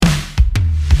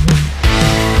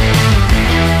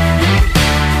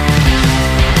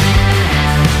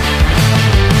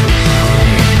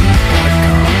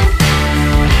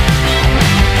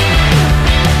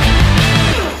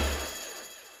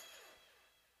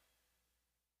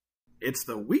It's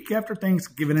the week after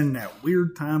Thanksgiving and that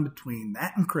weird time between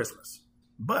that and Christmas.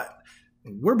 But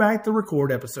we're back to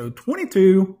record episode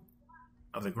 22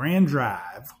 of the Grand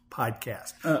Drive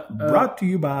podcast. Brought to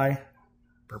you by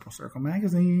Purple Circle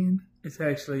Magazine. It's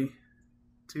actually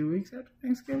 2 weeks after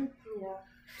Thanksgiving. Yeah.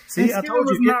 See, I told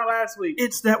you. Not last week.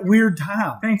 It's that weird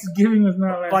time. Thanksgiving was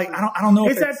not last week. I don't know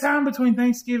if it's that time between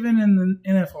Thanksgiving and the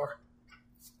NFR.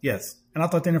 Yes. And I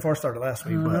thought the NFR started last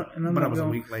week, but I was a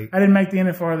week late. I didn't make the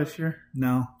NFR this year.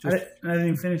 No. I didn't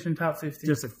even finish in top 50.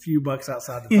 Just a few bucks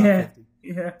outside the top 50.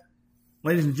 Yeah.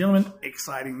 Ladies and gentlemen,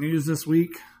 exciting news this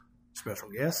week. Special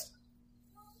guest,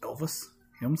 Elvis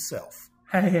himself.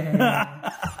 Hey.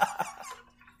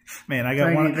 Man, I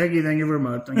got Thank you very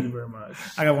much. Thank you very much.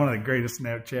 I got one of the greatest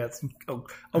Snapchats.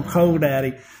 Cole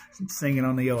Daddy singing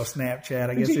on the old Snapchat.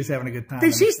 I guess he's having a good time.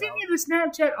 Did she send you the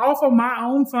Snapchat off of my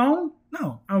own phone?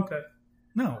 No. Okay.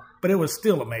 No, but it was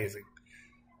still amazing.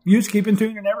 You just keep in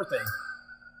tune and everything.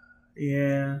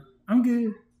 Yeah, I'm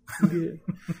good.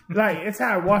 Like, it's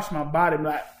how I wash my body.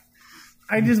 Like,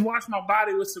 I just wash my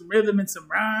body with some rhythm and some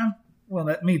rhyme. Well,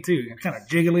 me too. I'm kind of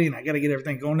jiggly, and I got to get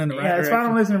everything going in the right direction. That's why I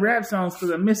don't listen to rap songs,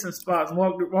 because I'm missing spots and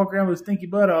walk around with a stinky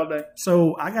butt all day.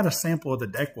 So I got a sample of the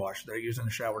deck wash they're using in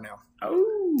the shower now.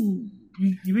 Oh,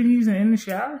 you been using it in the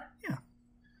shower? Yeah.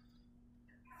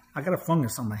 I got a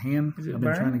fungus on my hand. Is it I've been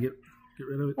burn? trying to get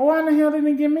rid of it. Oh, why in the hell didn't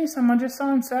he give me some? I just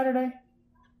saw him Saturday.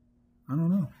 I don't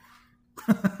know.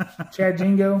 Chad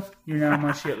Jingo, you're not on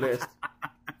my shit list.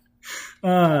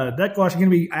 Deck wash is going to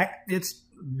be, it's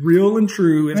real and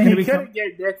true. It's Man, going to he be could have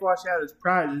gave Deck Wash out as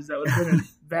prizes. That would have been a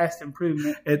vast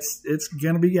improvement. It's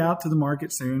going to be out to the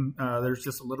market soon. There's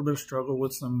just a little bit of struggle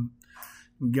with some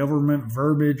government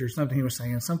verbiage or something he was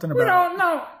saying. Something about...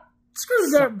 No.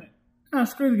 Screw the government. No,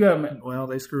 screw the government. Well,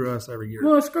 they screw us every year.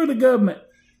 Well, screw the government.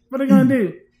 What are they going to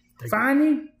do? Fine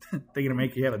you? They're going to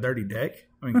make you have a dirty deck?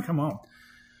 I mean, come on.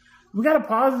 We got a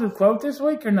positive quote this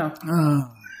week or no?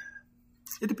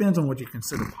 It depends on what you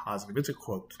consider positive. It's a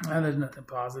quote. There's nothing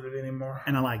positive anymore.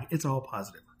 And I like it. It's all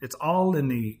positive. It's all in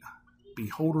the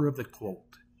beholder of the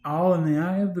quote. All in the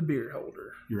eye of the beer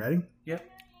holder. You ready? Yep.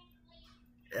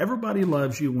 Everybody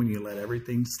loves you when you let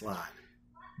everything slide.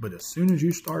 But as soon as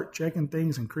you start checking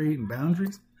things and creating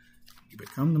boundaries, you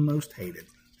become the most hated.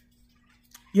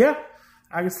 Yeah,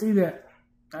 I can see that.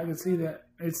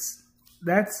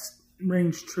 That's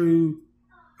rings true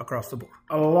across the board.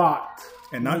 A lot.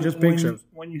 And not just big shows.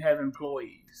 When you have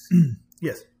employees.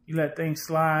 Yes. You let things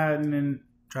slide and then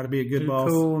try to be a good boss.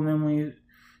 Cool, and then when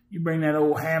you bring that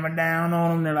old hammer down on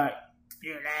them, they're like,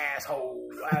 "You're an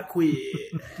asshole. I quit."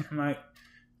 I'm like,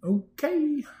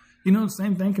 okay. You know, the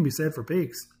same thing can be said for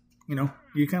pigs. You know,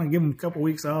 you kind of give them a couple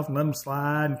weeks off and let them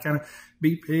slide and kind of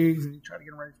beat pigs, and you try to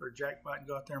get them ready for a jackpot and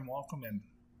go out there and walk them, and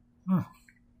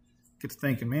get to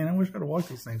thinking, man, I wish I could have walked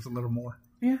these things a little more.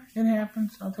 Yeah, it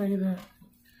happens. I'll tell you that.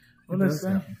 Well, let's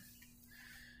say.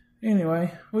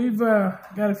 Anyway, we've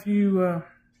got a few,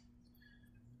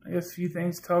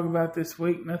 things to talk about this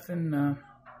week. Nothing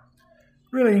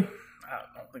really. I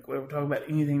don't think we'll ever talk about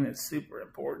anything that's super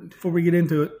important. Before we get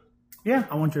into it, yeah,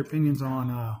 I want your opinions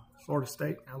on Florida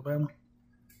State, Alabama.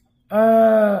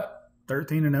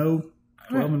 13-0,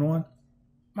 12-1.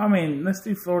 I mean, let's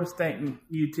do Florida State and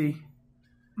UT.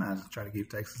 I just try to keep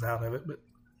Texas out of it, but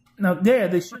no, yeah,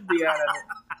 they should be out of it.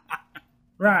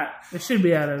 Right, they should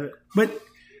be out of it. But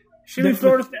should be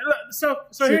Florida State. So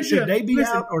should they be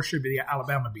out, or should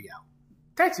Alabama be out?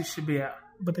 Texas should be out.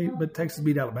 But Texas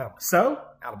beat Alabama. So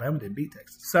Alabama didn't beat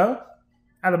Texas. So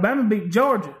Alabama beat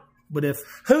Georgia. But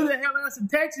who the hell else in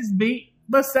Texas beat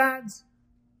besides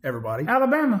everybody?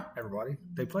 Alabama. Everybody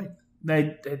they played.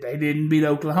 They didn't beat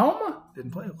Oklahoma.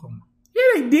 Didn't play Oklahoma. Yeah,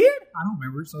 they did. I don't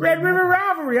remember. So Red River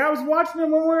Rivalry. I was watching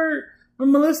them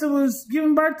when Melissa was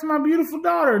giving birth to my beautiful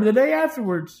daughter the day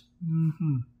afterwards.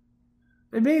 Mm-hmm.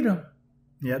 They beat them.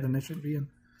 Yeah, then they should be in.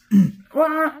 Well,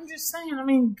 I'm just saying. I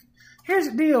mean, here's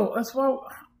the deal. That's why.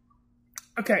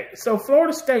 Okay, so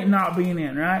Florida State not being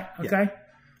in, right? Okay,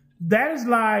 that is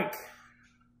like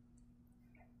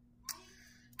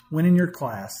winning your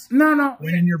class. No,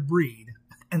 winning your breed,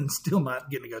 and still not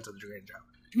getting to go to the grand job.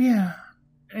 Yeah,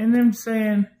 and them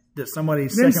saying that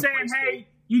somebody's them saying, "Hey,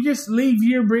 you just leave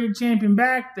your breed champion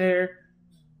back there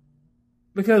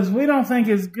because we don't think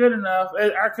it's good enough.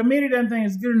 Our committee doesn't think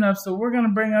it's good enough, so we're going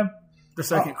to bring up the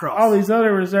second cross, all these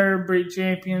other reserve breed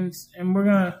champions, and we're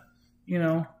going to,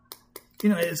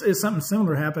 it's something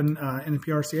similar happened in the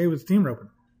PRCA with team roping.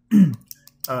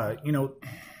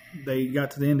 They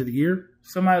got to the end of the year.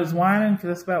 Somebody was whining because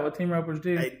that's about what team ropers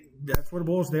do. That's what it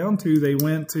boils down to. They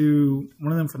went to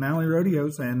one of them finale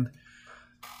rodeos, and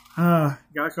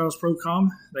guy calls Procom.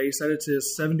 They said it's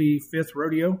his 75th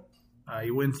rodeo.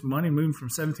 He wins some money, moving from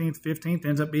 17th to 15th,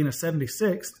 ends up being a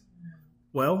 76th.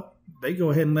 Well, they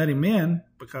go ahead and let him in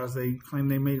because they claim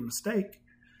they made a mistake.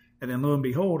 And then lo and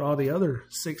behold, all the other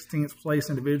 16th place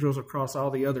individuals across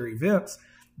all the other events,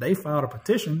 they filed a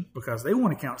petition because they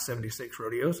want to count 76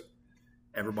 rodeos.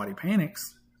 Everybody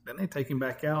panics. Then they take him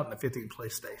back out and the 15th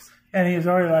place stays. And he was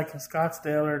already like in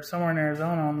Scottsdale or somewhere in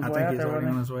Arizona on his way out there. I think he's already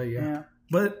on his way, yeah.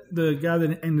 But the guy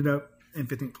that ended up in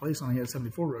 15th place only had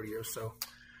 74 rodeos. So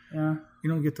yeah, you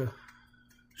don't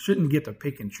shouldn't get to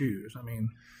pick and choose. I mean,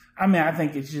 I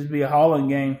think it should just be a hauling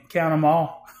game. Count them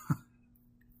all.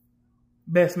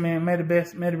 Best man made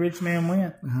a rich man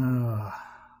win.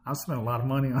 I spent a lot of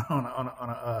money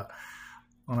on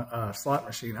a slot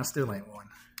machine. I still ain't won.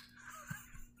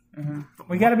 Mm-hmm.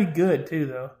 We got to be good too,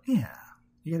 though. Yeah,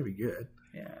 you got to be good.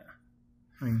 Yeah,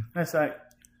 I mean that's like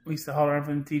we used to haul around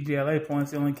from the TGLA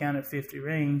points. They only counted 50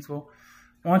 rings. Well,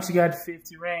 once you got to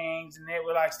 50 rings, and it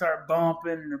would like start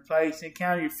bumping and replacing, it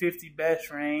counted your 50 best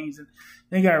rings, and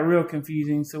they got real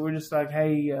confusing. So we're just like,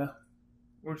 hey.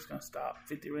 We're just going to stop.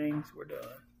 50 rings, we're done.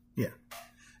 Yeah.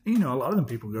 And, a lot of them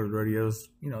people go to rodeos,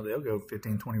 they'll go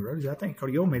 15, 20 rodeos. I think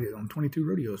Cody O made it on 22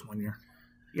 rodeos one year.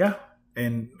 Yeah.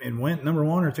 And went number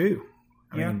 1 or 2.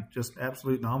 I mean, just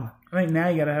absolute dominant. I think now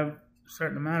you got to have a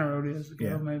certain amount of rodeos to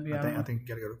go, maybe. I think you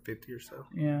got to go to 50 or so.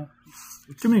 Yeah.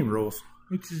 Too many rules.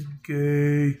 Which is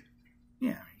gay.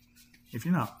 Yeah. if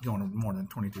you're not going to more than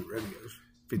 22 rodeos,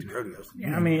 50 rodeos.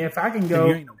 Yeah, I mean, if I can go,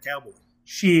 you ain't no cowboy.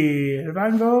 Shit, if I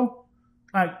can go,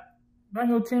 like, if I can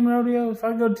go 10 rodeos, if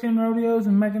I go 10 rodeos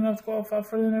and make enough to qualify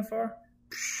for the NFR,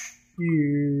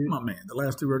 yeah. My man, the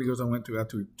last 2 rodeos I went to, I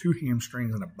took 2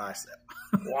 hamstrings and a bicep.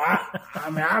 Wow. I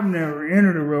mean, I've never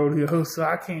entered a rodeo, so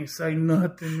I can't say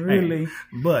nothing really. Hey,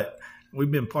 but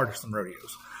we've been part of some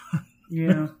rodeos.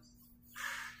 Yeah.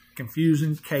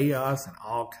 Confusion, chaos, and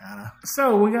all kind of.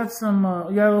 So we got some.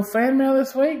 You got a little fan mail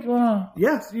this week.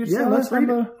 Let's read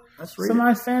it. Let's read some it.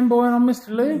 nice fanboy on Mr.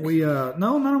 Luke. We no,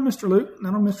 not on Mr. Luke.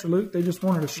 Not on Mr. Luke. They just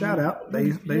wanted a shout out.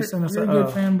 They sent us a good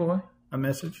fanboy. A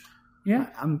message. Yeah,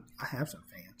 I have some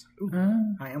fans. Ooh,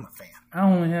 I am a fan. I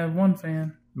only have one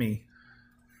fan. Me.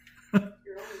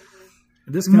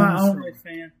 This my only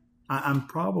fan. I'm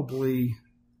probably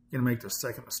gonna make the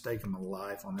second mistake in my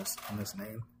life on this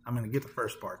name. I'm gonna get the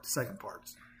first part. The second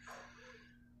part's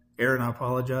Aaron. I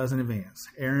apologize in advance.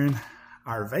 Aaron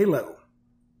Arvelo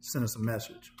sent us a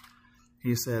message.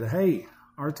 He said, "Hey,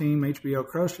 our team HBO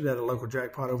crushed it at a local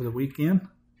jackpot over the weekend.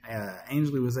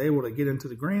 Ainsley was able to get into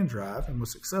the grand drive and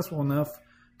was successful enough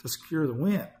to secure the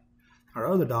win.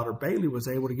 Our other daughter, Bailey, was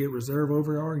able to get reserve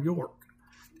over our York.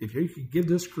 If you could give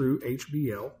this crew,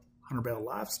 HBL, Hunter Bell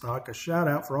Livestock, a shout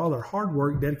out for all their hard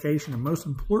work, dedication, and most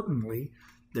importantly,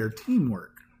 their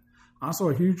teamwork. Also,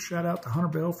 a huge shout out to Hunter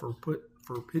Bell for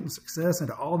putting success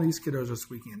into all these kiddos this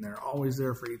weekend. They're always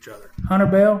there for each other. Hunter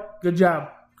Bell, good job.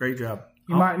 Great job.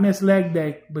 You might miss leg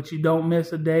day, but you don't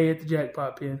miss a day at the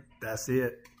jackpot pen. That's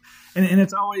it. And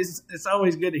it's always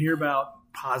good to hear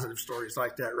about positive stories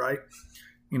like that, right?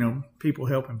 You know, people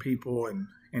helping people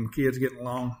and kids getting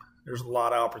along. There's a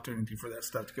lot of opportunity for that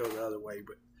stuff to go the other way,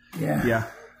 but yeah.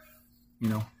 You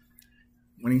know,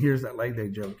 when he hears that leg day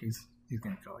joke, he's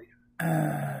gonna call you.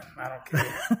 I don't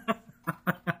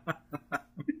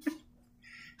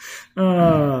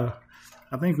care.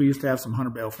 I think we used to have some Hunter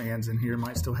Bell fans in here.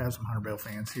 Might still have some Hunter Bell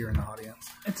fans here in the audience.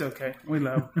 It's okay. We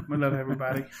love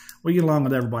everybody. We get along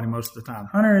with everybody most of the time.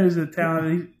 Hunter is a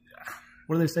talented.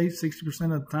 What do they say?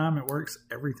 60% of the time it works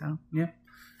every time. Yeah,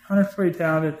 Hunter's pretty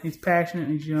talented. He's passionate.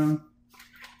 And he's young.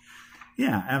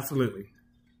 Yeah, absolutely.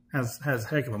 Has a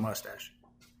heck of a mustache.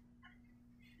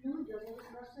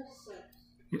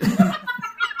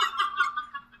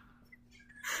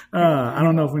 I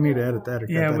don't know if we need to edit that or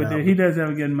cut that we out. do. He does have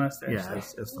a good mustache. Yeah,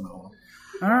 it's phenomenal.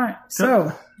 All right, so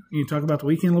can you talk about the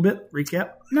weekend a little bit?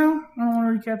 Recap? No, I don't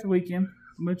want to recap the weekend.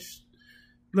 Which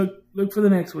look for the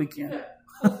next weekend.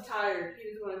 I'm tired. He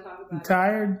doesn't want to talk about it.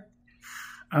 Tired?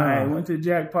 I went to the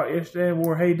jackpot yesterday,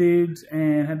 wore Hey Dudes,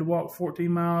 and had to walk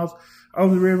 14 miles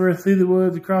over the river, through the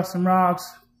woods, across some rocks,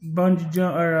 bungee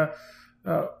jump,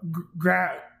 or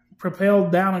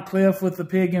propelled down a cliff with the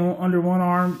pig under one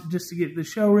arm just to get the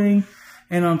show ring.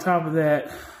 And on top of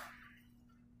that,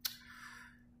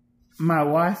 my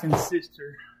wife and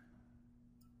sister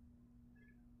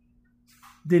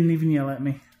didn't even yell at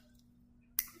me.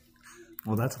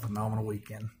 Well, that's a phenomenal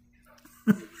weekend.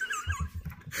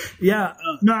 Yeah.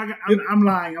 No, I'm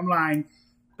lying. I'm lying.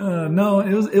 No,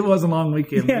 it was a long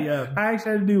weekend. Yeah, I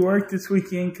actually had to do work this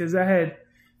weekend because I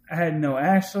had no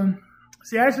Ashlyn.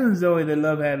 See, Ashlyn and Zoe, they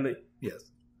love Hadley. Yes.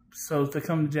 So to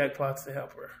come to Jackpots to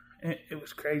help her, it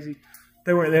was crazy.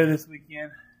 They weren't there this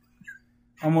weekend.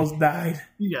 Almost died.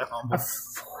 You got humbled.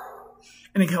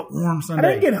 And it got warm Sunday.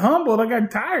 I didn't get humbled. I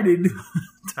got tired.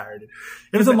 Tired.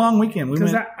 It was a long weekend.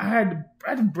 Because I had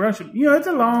to brush it. You know, it's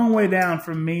a long way down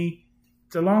from me.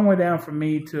 It's a long way down from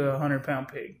me to a 100-pound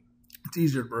pig. It's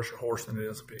easier to brush a horse than it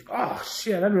is a pig. Oh,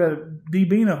 shit. I'd rather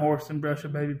being a horse than brush a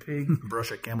baby pig.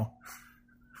 Brush a camel.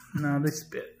 No, they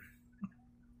spit.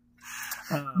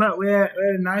 But we had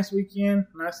a nice weekend.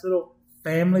 Nice little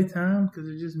family time because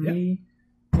it's just me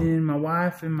and my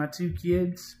wife and my 2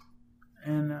 kids.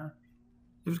 And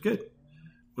it was good.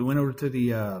 We went over to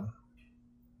the...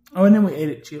 and then we ate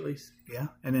at Chili's. Yeah.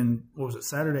 And then, what was it,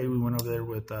 Saturday, we went over there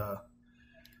with to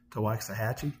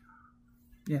Waxahachie.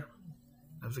 Yeah.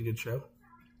 That was a good show.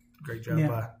 Great job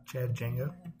by Chad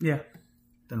Django. Yeah.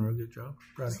 Done a real good job.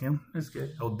 Proud of him. That's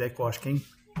good. Old Deckwash King.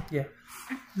 Yeah.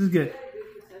 This is good.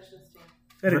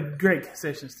 That a great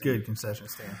concession stand. Good concession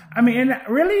stand. I mean, and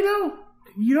really though,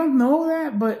 you don't know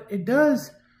that, but it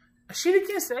does. A shitty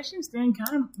concession stand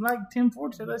kind of, like Tim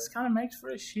Ford said, that kind of makes for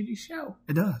a shitty show.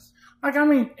 It does. Like, I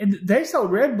mean, they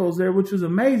sold Red Bulls there, which was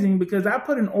amazing because I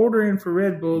put an order in for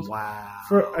Red Bulls. Wow.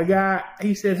 For a guy.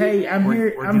 He said, hey, I'm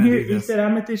here. He said,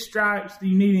 I'm at this Stripes. Do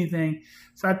you need anything?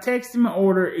 So I texted him an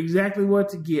order, exactly what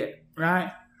to get,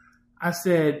 right? I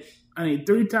said, I need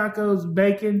 3 tacos,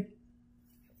 bacon,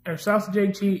 or sausage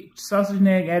and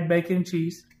egg, add bacon and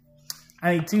cheese.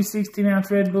 I need 2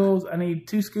 16-ounce Red Bulls. I need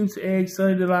 2 scoops of eggs,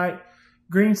 Sunny Delight,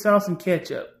 green sauce, and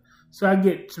ketchup. So I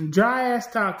get some dry-ass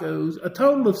tacos, a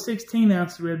total of 16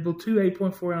 ounces Red Bull, 2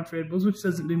 8.4-ounce Red Bulls, which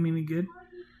doesn't do me any good.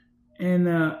 And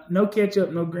no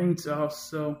ketchup, no green sauce.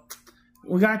 So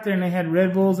we got there and they had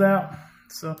Red Bulls out.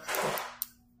 So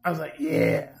I was like,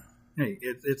 yeah. Hey,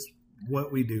 it's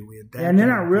what we do. We adapt. And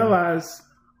then I realized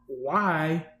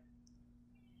why,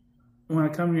 when I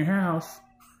come to your house,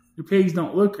 your pigs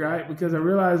don't look right, because I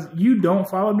realized you don't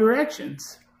follow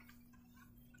directions.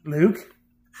 Luke.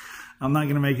 I'm not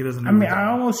going to make it as an I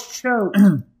almost choked.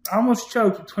 I almost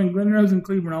choked between Glen Rose and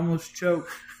Cleveland. I almost choked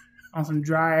on some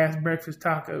dry ass breakfast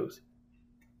tacos.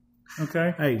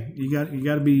 Okay. Hey, you got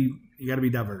to be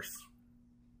diverse.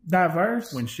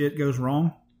 Diverse. When shit goes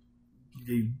wrong,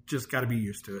 you just got to be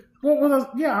used to it.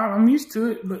 Well, yeah, I'm used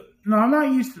to it, but no, I'm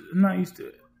not used to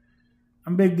it.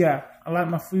 I'm a big guy. I like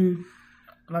my food.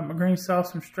 I like my green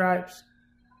sauce from Stripes.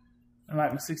 I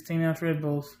like my 16-ounce Red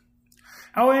Bulls.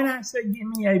 Oh, and I said, give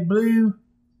me a 2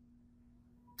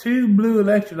 blue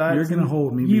electrolytes. You're going to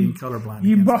hold me being colorblind.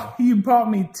 You bought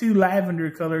me 2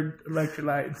 lavender-colored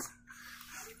electrolytes.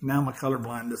 Now my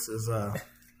colorblindness is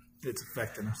it's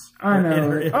affecting us. I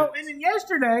know. And then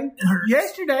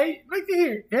yesterday, look at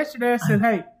here. Yesterday I said,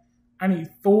 hey, I need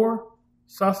 4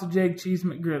 sausage, egg, cheese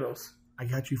McGriddles. I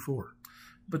got you 4.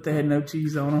 But they had no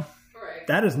cheese on them. Right.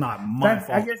 That is not my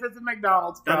fault. I guess that's a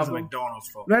McDonald's problem. That is a McDonald's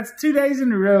fault. That's 2 days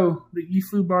in a row that you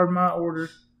food barred my order.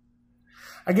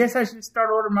 I guess I should start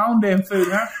ordering my own damn food,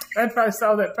 huh? That'd probably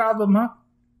solve that problem, huh?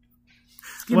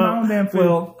 Get my own damn food.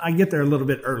 Well, I get there a little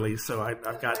bit early, so I've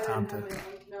got time to. Mail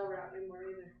route anymore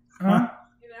either. Huh?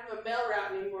 You don't have a mail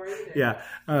route anymore either. Yeah.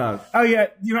 Oh yeah,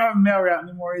 you don't have a mail route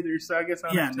anymore either, so I guess I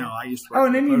Yeah, understand. no, I used to. Work Oh,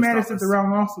 and then you post met us at office. the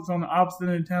wrong office on the opposite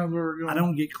end of town where we're going. I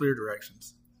don't get clear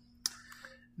directions.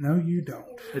 No, you don't.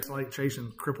 It's like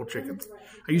chasing crippled chickens.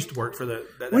 I used to work for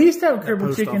that. We used to have a crippled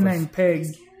post chicken office. named Peg.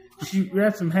 She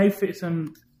wrapped some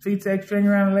some feet sex string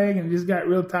around her leg and it just got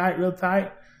real tight.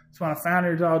 So when I found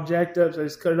her, it was all jacked up, so I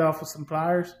just cut it off with some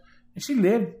pliers. And she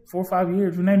lived 4 or 5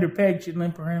 years. We named her Peg. She'd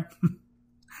limp around.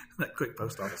 That quick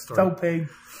post office story. So Peg.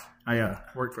 I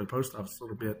worked for the post office a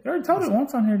little bit. You already told it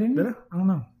once on here, didn't you? Did I? I don't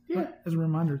know. Yeah. As a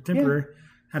reminder, temporary.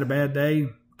 Had a bad day.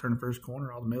 Turned the first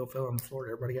corner. All the mail fell on the floor.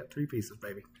 Everybody got 3 pieces,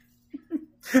 baby.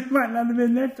 Might not have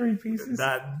been there 3 pieces.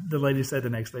 The lady said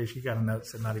the next day she got a note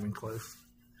said not even close.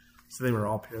 So they were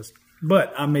all pissed.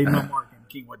 But I made my mark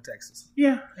in Kingwood, Texas.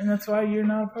 Yeah, and that's why you're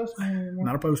not a postman anymore.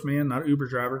 Not a postman, not an Uber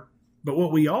driver. But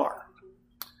what we are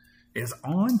is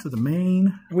on to the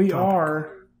main topic.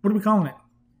 What are we calling it?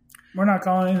 We're not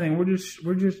calling anything.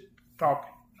 We're just talking.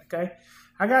 Okay.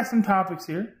 I got some topics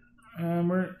here.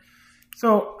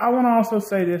 So I want to also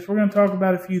say this. We're going to talk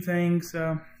about a few things.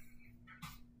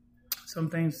 Some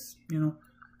things,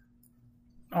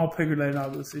 all pig related,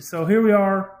 obviously. So here we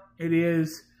are. It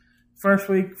is first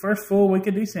full week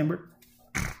of December.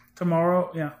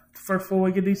 Tomorrow, first full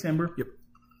week of December. Yep.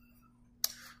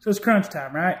 So it's crunch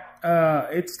time, right?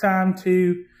 It's time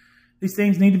these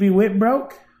things need to be whip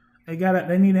broke.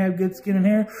 They need to have good skin and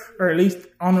hair, or at least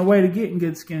on their way to getting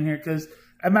good skin and hair. Because,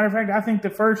 as a matter of fact, I think the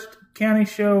first county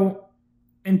show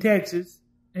in Texas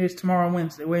is tomorrow,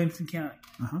 Wednesday, Williamson County.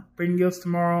 Breeding Gills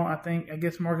tomorrow. I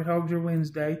guess Market Hogs are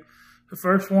Wednesday. The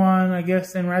first one, I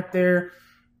guess, then right there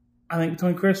I think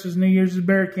between Christmas and New Year's is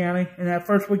Barry County. And that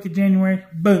first week of January,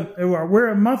 boom, there we are. We're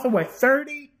a month away,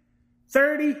 30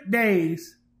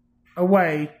 days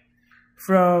away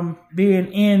from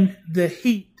being in the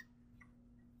heat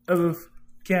of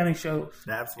county shows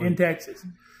in Texas.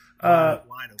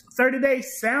 30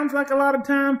 days sounds like a lot of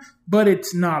time, but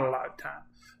it's not a lot of time.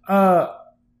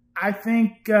 I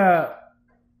think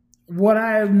what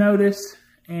I have noticed,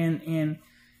 and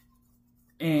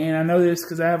I know this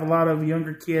because I have a lot of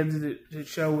younger kids that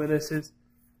show with us, is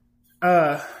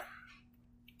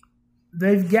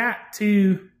they've got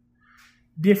to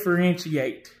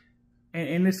differentiate.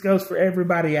 And this goes for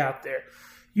everybody out there.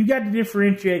 You got to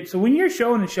differentiate. So when you're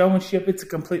showing the showmanship, it's a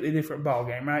completely different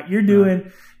ballgame, right? You're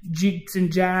doing jigs and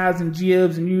jives and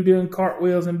jibs, and you're doing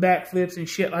cartwheels and backflips and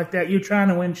shit like that. You're trying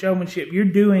to win showmanship. You're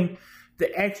doing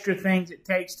the extra things it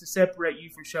takes to separate you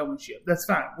from showmanship. That's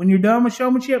fine. When you're done with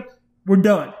showmanship, we're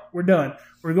done. We're done.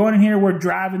 We're going in here. We're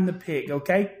driving the pig,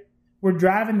 okay? We're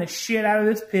driving the shit out of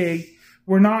this pig.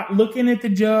 We're not looking at the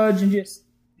judge and just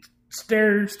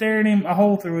staring him a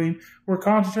hole through him. We're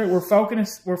concentrating.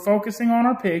 We're focusing on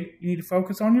our pig. You need to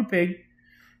focus on your pig.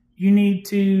 You need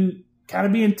to kind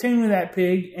of be in tune with that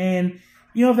pig. And,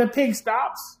 you know, if that pig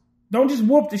stops, don't just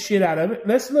whoop the shit out of it.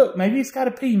 Let's look. Maybe it's got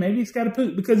to pee. Maybe it's got to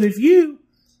poop. Because if you,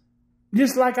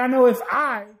 just like I know if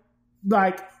I,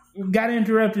 got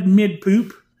interrupted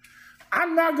mid-poop,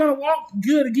 I'm not going to walk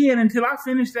good again until I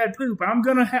finish that poop. I'm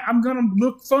gonna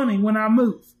look funny when I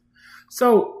move.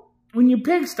 So, when your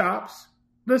pig stops,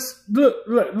 let's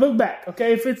look back,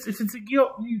 okay? If it's a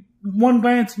gilt, one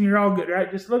glance and you're all good,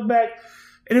 right? Just look back.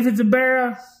 And if it's a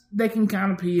barra, they can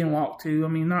kind of pee and walk too. I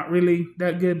mean, not really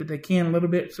that good, but they can a little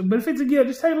bit. So, but if it's a gilt,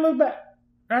 just take a look back,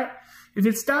 right? If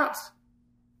it stops,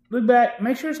 look back.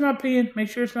 Make sure it's not peeing. Make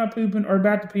sure it's not pooping or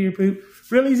about to pee or poop.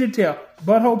 Real easy to tell.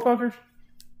 Butthole puckers,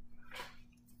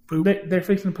 poop. They're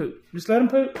fixing to poop. Just let them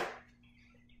poop.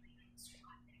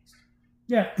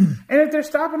 Yeah. And if they're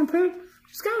stopping to poop,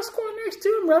 just gotta squat next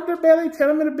to them, rub their belly, tell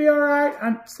them it'll be all right.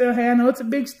 Hey, I know it's a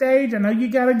big stage. I know you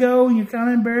gotta go and you're kind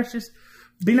of embarrassed. Just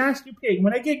be nice to your pig.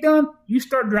 When they get done, you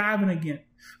start driving again.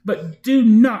 But do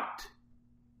not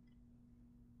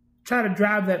try to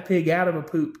drive that pig out of a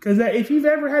poop. Because if you've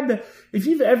ever had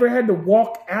to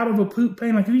walk out of a poop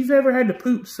pain, like if you've ever had to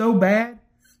poop so bad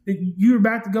that you were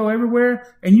about to go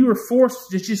everywhere and you were forced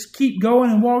to just keep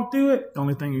going and walk through it. The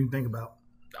only thing you can think about.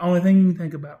 The only thing you can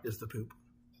think about is the poop.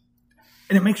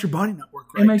 And it makes your body not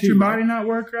work right. It makes your body not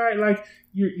work right. Like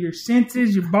your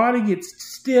senses, your body gets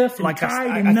stiff and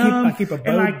tight and numb. I keep a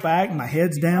boat back and my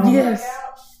head's down. Yes.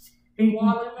 And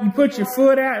you put your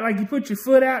foot out, like you put your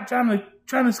foot out trying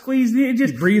to squeeze it.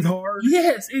 Just you breathe hard.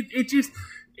 Yes. It just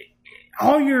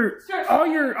all your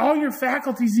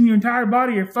faculties in your entire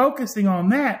body are focusing on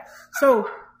that. So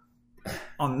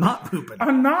on not pooping.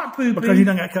 Because he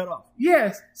done got cut off.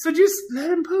 Yes. So just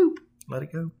let him poop. Let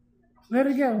it go. Let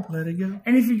it go. Let it go.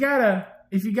 And if you got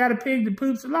a pig that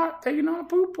poops a lot, take it on a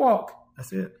poop walk.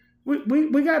 That's it.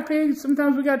 We got pigs.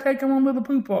 Sometimes we got to take them on a little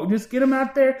poop walk. Just get them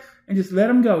out there and just let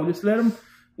them go. Just let them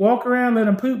walk around, let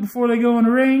them poop before they go in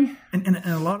the ring. And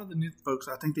a lot of the new folks,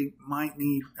 I think they might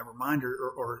need a reminder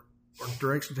or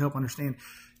direction to help understand.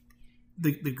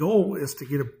 The goal is to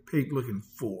get a pig looking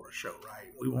full to show, right?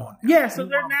 We want. Yeah, so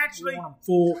they're naturally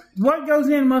full. What goes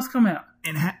in must come out.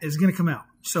 And is going to come out.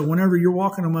 So whenever you're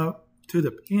walking them up to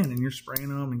the pen and you're spraying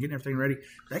them and getting everything ready,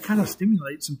 that kind of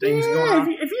stimulates some things going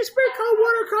on. If you spray cold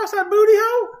water across that booty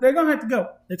hole, they're going to have to go.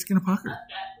 It's going to pucker.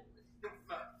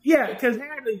 Yeah, because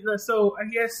Hadley, so I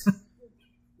guess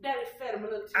Daddy fed him a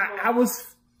little too much. I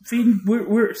was feeding,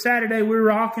 we're Saturday, we were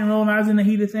rocking and rolling. I was in the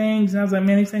heat of things, and I was like,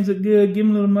 man, these things look good. Give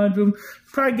them a little mud room.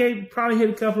 Probably hit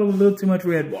a couple of a little too much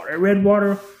red water. Red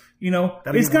water, you know,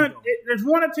 there's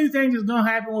one or two things that's going to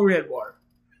happen with red water.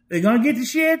 They're going to get the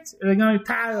shit, or they're going to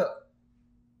tie up.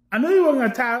 I knew he wasn't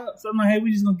going to tie up, so I'm like, hey,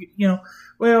 we just going to get, you know.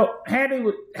 Well,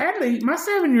 Hadley, my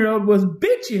 7-year-old was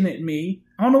bitching at me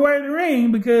on the way to the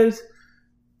ring because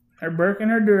her Burke and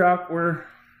her Duroc were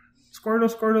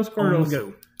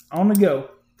squirtle. On the go.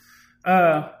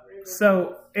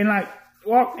 So, and like,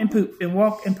 walk and poop and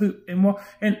walk and poop and walk.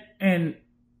 And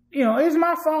you know, it's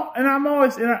my fault. And I'm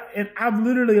always, and I've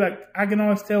literally, like, I can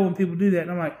always tell when people do that.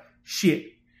 And I'm like, shit.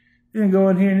 You're going to go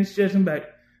in here and it's just back.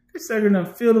 This sucker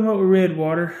done filled him up with red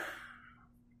water.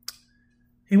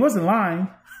 He wasn't lying.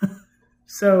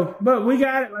 So, but we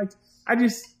got it. Like, I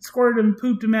just squirted him,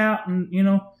 pooped him out, and, you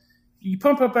know, you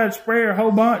pump up that sprayer a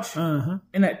whole bunch, and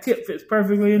that tip fits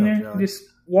perfectly in there. Just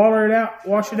water it out,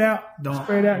 wash it out,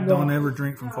 spray it out, and go. Don't ever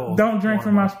drink from cold. Don't drink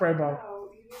from my spray bottle. Oh,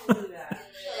 you didn't do that.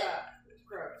 Shut up. It's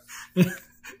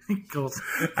gross.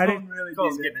 I didn't really do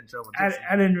that. Getting in trouble.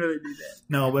 I didn't really do that.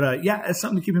 No, but yeah, it's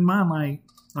something to keep in mind.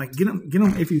 Like get them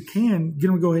if you can get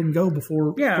them to go ahead and go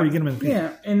before you get them in the pen.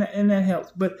 Yeah, and that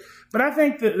helps. But I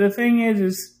think that the thing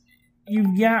is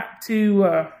you've got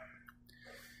to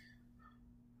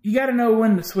know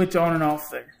when to switch on and off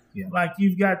there. Yeah. Like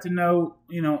you've got to know,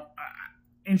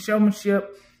 in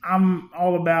showmanship, I'm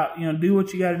all about do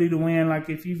what you got to do to win. Like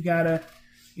if you've got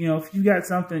if you've got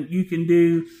something you can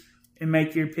do and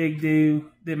make your pig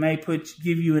do that may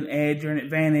give you an edge or an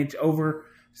advantage over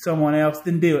someone else,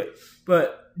 then do it.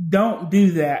 But don't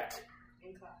do that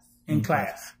in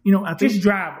class. I think just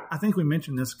drive it. I think we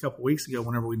mentioned this a couple weeks ago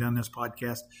whenever we done this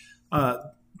podcast.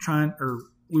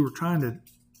 We were trying to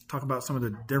talk about some of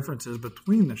the differences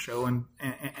between the show and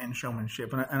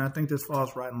showmanship, and I think this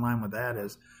falls right in line with that.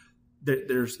 Is that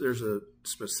there's a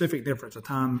specific difference, a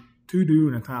time to do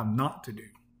and a time not to do.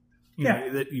 You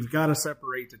know, that you've got to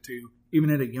separate the two.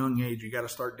 Even at a young age, you got to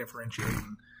start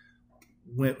differentiating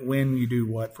when you do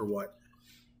what for what.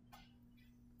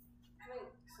 I think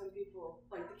some people,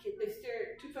 like the kid, they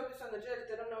stare too focused on the judge.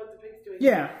 They don't know what the pig's doing.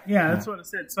 Yeah, that's what I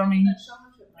said. So I mean,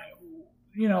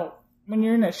 when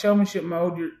you're in that showmanship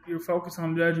mode, you're focused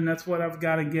on judging. That's what I've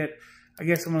got to get. I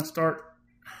guess I'm going to start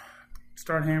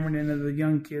hammering into the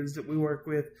young kids that we work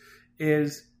with.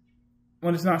 Is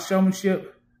when it's not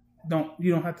showmanship,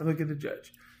 you don't have to look at the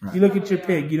judge. Right. You look at your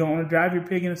pig. You don't want to drive your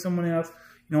pig into someone else.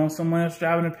 You don't want someone else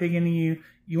driving a pig into you.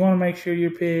 You want to make sure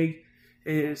your pig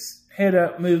is head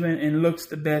up, moving, and looks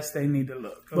the best they need to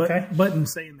look. Okay. But in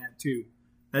saying that too,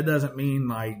 that doesn't mean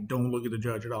like don't look at the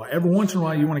judge at all. Every once in a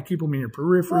while, you want to keep them in your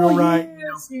peripheral, right?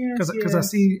 Because I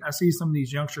see some of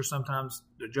these youngsters sometimes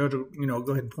the judge will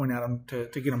go ahead and point at them to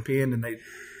get them pinned, and they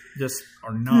just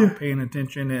are not paying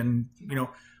attention, and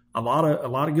a lot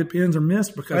of good pins are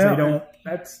missed because they don't.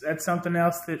 That's something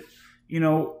else that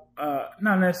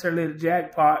not necessarily the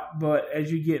jackpot, but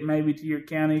as you get maybe to your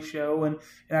county show, and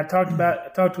I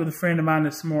talked with a friend of mine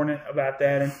this morning about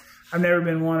that, and I've never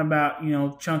been one about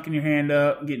chunking your hand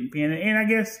up and getting pinned, and I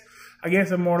guess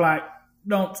I'm more like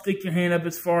don't stick your hand up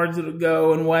as far as it'll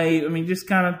go and wave. I mean, just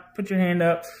kind of put your hand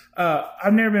up.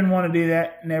 I've never been one to do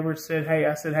that. Never said hey.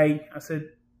 I said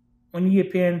when you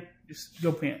get pinned, just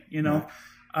go pin.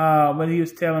 But he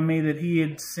was telling me that he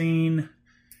had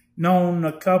known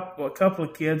a couple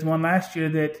of kids, one last year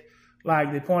that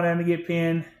like they pointed out to get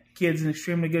pinned. Kid's an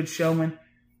extremely good showman.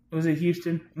 It was at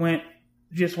Houston. Went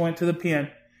to the pin.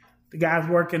 The guys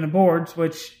working the boards,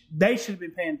 which they should have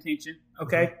been paying attention.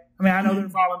 Okay, I mean I know they're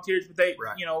volunteers, but they if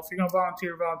you're gonna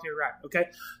volunteer right. Okay,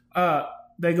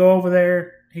 they go over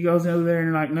there. He goes over there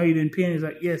and like, no, you didn't pin. He's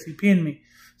like, yes, he pinned me.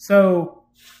 So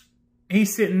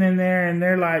he's sitting in there and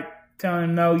they're like telling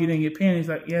him, no, you didn't get pinned. He's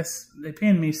like, yes, they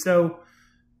pinned me. So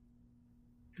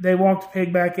they walked the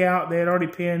pig back out. They had already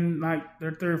pinned like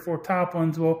their 3 or 4 top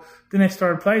ones. Well, then they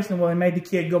started placing them. Well, they made the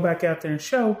kid go back out there and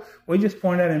show. We just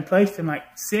pointed out and placed him like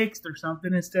 6th or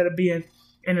something instead of being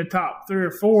in the top 3 or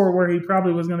 4 where he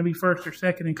probably was going to be 1st or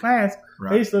 2nd in class.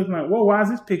 Right. They just looked like, whoa, why is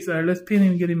this pig there? Let's pin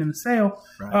him and get him in the sale.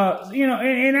 Right.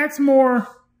 And that's more,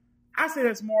 I say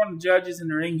that's more on the judges and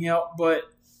the ring help, but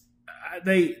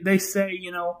they say,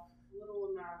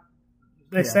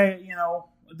 they say,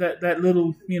 that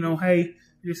little, hey,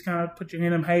 just kind of put your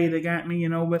hand up, hey, they got me,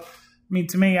 but I mean,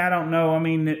 to me, I don't know. I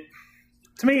mean,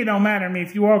 to me, it don't matter. I mean,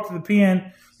 if you walk to the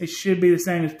pin, it should be the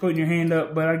same as putting your hand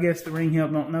up, but I guess the ring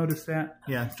help don't notice that.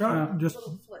 Yeah, just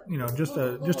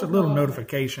a little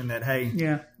notification that, hey,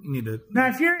 you need to. Now,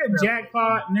 if you're at a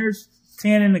jackpot and there's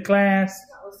 10 in the class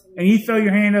and you throw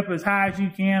your hand up as high as you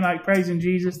can, like praising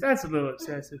Jesus, that's a little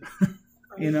excessive,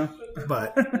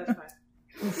 But,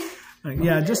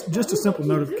 yeah, just a simple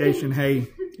notification, hey,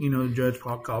 the judge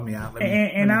called me out.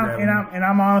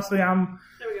 I'm honestly, I'm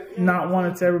not one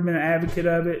that's ever been an advocate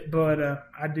of it, but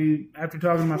I do. After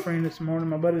talking to my buddy this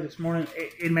morning,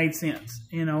 it made sense,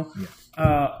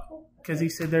 because he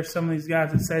said there's some of these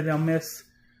guys that say they'll miss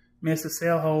a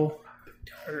sale hole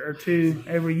or 2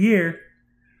 every year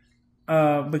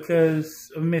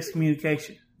because of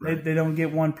miscommunication. Right. They don't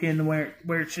get one pinned where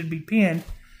it should be pinned,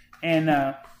 and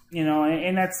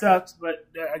and that sucks. But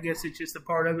I guess it's just a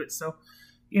part of it. So.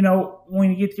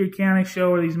 When you get to your county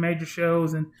show or these major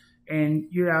shows and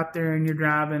you're out there and you're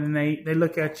driving and they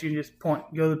look at you and just point,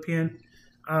 go to the pin.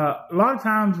 A lot of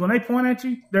times when they point at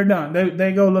you, they're done.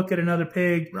 They go look at another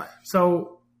pig. Right.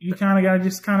 So you kind of got to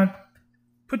just kind of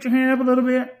put your hand up a little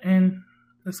bit and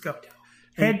let's go.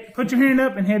 Put your hand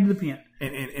up and head to the pin.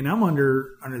 And I'm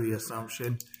under the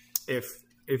assumption if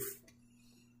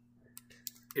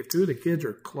 2 of the kids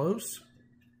are close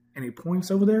and he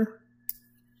points over there,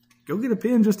 go get a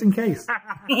pen just in case.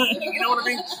 You know what I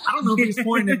mean? I don't know if he's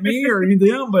pointing at me or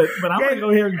them, but I'm going to go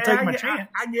ahead and take my chance.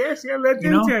 I guess, let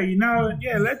them tell you. No,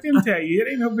 let them tell you.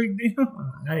 It ain't no big deal.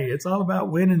 Hey, it's all about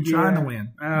winning, trying to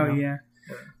win. Oh, yeah.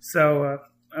 So,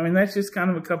 I mean, that's just kind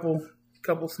of a couple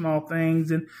small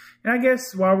things. And I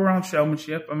guess while we're on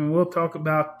showmanship, I mean, we'll talk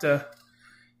about,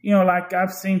 like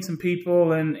I've seen some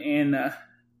people and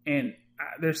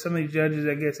there's some of these judges,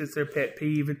 I guess it's their pet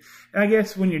peeve. And I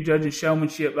guess when you're judging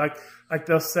showmanship, like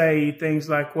they'll say things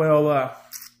like, well,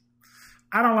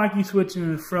 I don't like you switching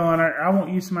in the front, or I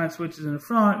won't use somebody switches in the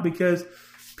front because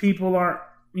people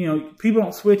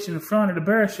don't switch in the front at a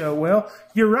bear show. Well,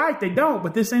 you're right, they don't,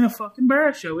 but this ain't a fucking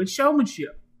bear show. It's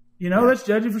showmanship. Let's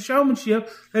judge it for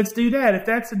showmanship. Let's do that. If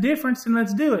that's the difference, then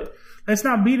let's do it. Let's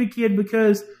not beat a kid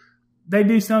because they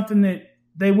do something that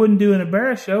they wouldn't do in a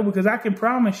bear show, because I can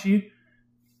promise you,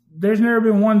 there's never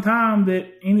been one time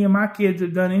that any of my kids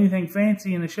have done anything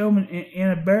fancy in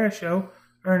a bear show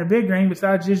or in a big ring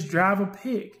besides just drive a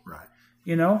pig. Right.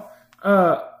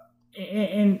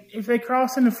 And if they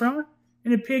cross in the front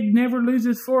and the pig never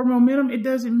loses forward momentum, it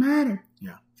doesn't matter.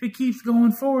 Yeah. If it keeps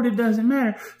going forward, it doesn't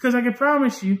matter. Because I can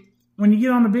promise you, when you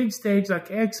get on the big stage like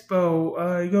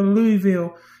Expo, you go to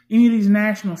Louisville, any of these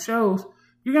national shows,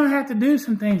 you're going to have to do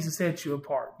some things to set you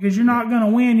apart, because you're not going to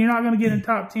win. You're not going to get in the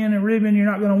top 10 in ribbon. You're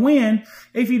not going to win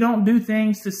if you don't do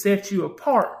things to set you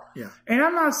apart. Yeah. And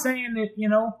I'm not saying that,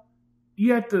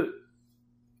 you have to,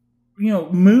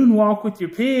 moonwalk with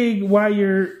your pig while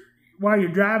you're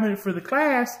driving it for the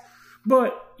class.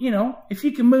 But, if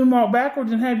you can moonwalk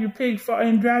backwards and have your pig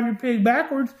and drive your pig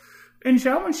backwards in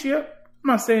showmanship, I'm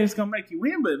not saying it's going to make you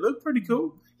win, but it looked pretty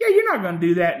cool. Yeah, you're not going to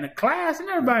do that in a class, and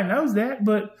everybody knows that.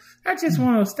 But that's just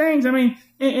one of those things. I mean,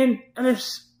 and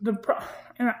there's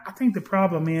and I think the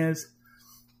problem is,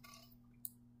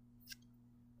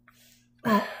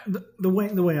 well, the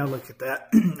way I look at that,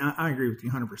 I agree with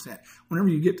you 100%. Whenever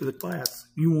you get to the class,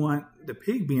 you want the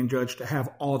pig being judged to have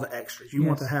all the extras. You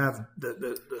want to have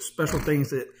the special things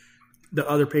that the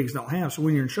other pigs don't have. So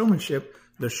when you're in showmanship,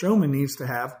 the showman needs to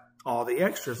have all the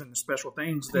extras and the special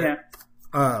things that. Yeah.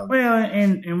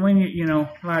 And when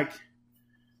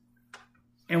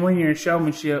and when you're in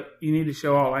showmanship, you need to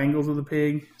show all angles of the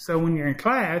pig. So when you're in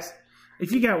class,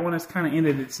 if you got one that's kind of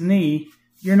ended its knee,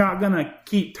 you're not going to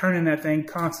keep turning that thing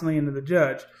constantly into the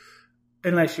judge,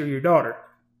 unless you're your daughter.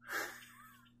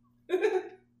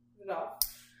 No.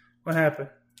 What happened?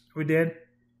 We dead?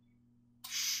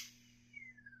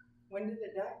 When did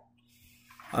it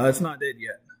die? It's not dead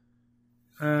yet.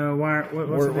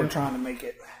 We're trying to make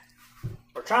it.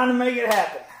 We're trying to make it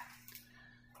happen.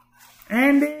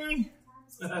 Andy?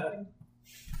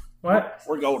 What?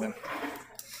 We're golden.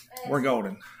 We're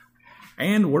golden.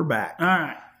 And we're back. All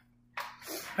right.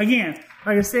 Again,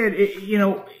 like I said,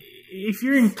 if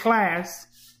you're in class,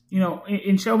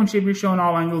 in showmanship, you're showing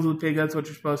all angles of the pig. That's what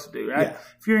you're supposed to do, right? Yeah.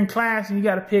 If you're in class and you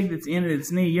got a pig that's ended its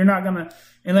knee, you're not going to,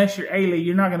 unless you're A-League,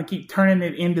 you're not going to keep turning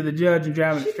it into the judge and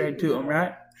driving it straight to him,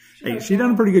 right? Hey, she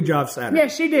done a pretty good job Saturday. Yeah,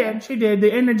 she did. She did.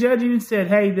 And the judge even said,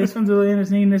 hey, this one's a little in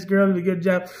his knee and this girl did a good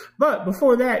job. But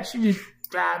before that, she just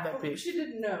drive that pig. She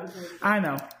didn't know. I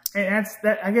know. And that's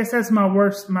that. I guess that's my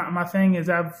worst, my thing is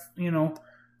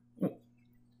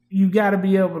you got to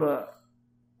be able to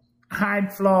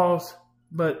hide flaws,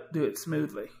 but do it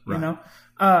smoothly, right.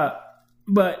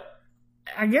 But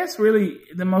I guess really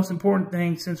the most important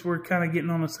thing, since we're kind of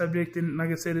getting on the subject, and like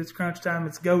I said, it's crunch time,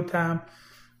 it's go time.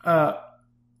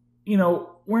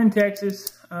 We're in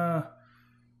Texas.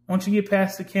 Once you get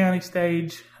past the county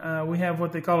stage, we have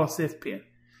what they call a sift pin.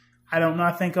 I don't know.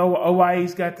 I think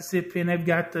OIE's got the sift pin. They've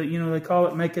got the, they call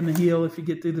it making the heel if you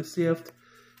get through the sift.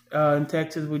 In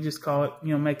Texas, we just call it,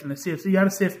 making the sift. So you got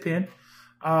a sift pin.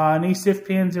 And these sift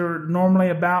pins are normally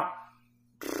about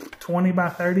 20 by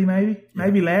 30,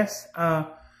 maybe less.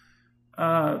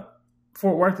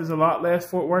 Fort Worth is a lot less.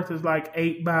 Fort Worth is like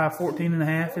 8 by 14 and a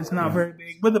half. It's not very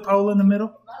big, with the pole in the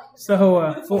middle.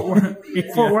 So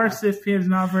Fort Worth sift pin is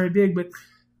not very big, but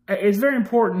it's very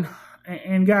important.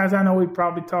 And guys, I know we've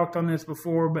probably talked on this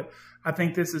before, but I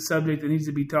think this is a subject that needs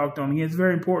to be talked on again. It's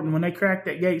very important when they crack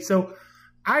that gate. So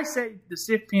I say the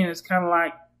sift pin is kind of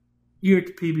like you're at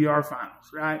the PBR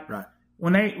finals, right? Right.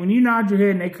 When you nod your head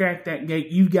and they crack that gate,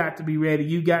 you've got to be ready.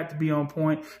 You've got to be on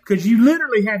point, because you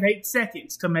literally have 8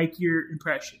 seconds to make your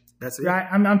impression. That's it. Right?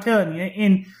 I'm telling you.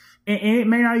 And it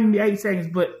may not even be 8 seconds,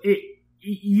 but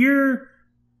they're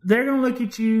going to look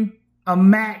at you a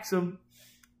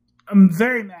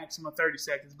very maximum of 30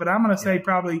 seconds. But I'm going to say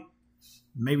probably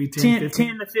maybe 10 to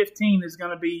 15 is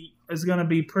going to be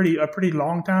a pretty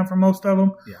long time for most of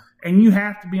them. Yeah. And you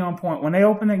have to be on point. When they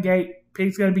open that gate,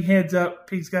 Pig's got to be heads up.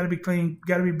 Pig's got to be clean.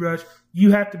 Got to be brushed.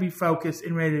 You have to be focused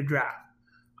and ready to drive.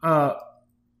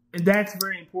 And that's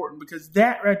very important because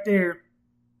that right there,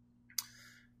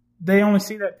 they only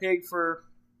see that pig for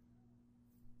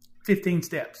 15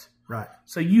 steps. Right.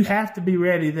 So you have to be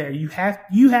ready there. You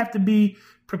have to be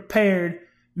prepared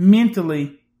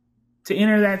mentally to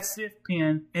enter that sift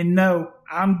pen and know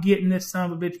I'm getting this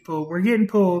son of a bitch pulled. We're getting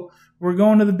pulled. We're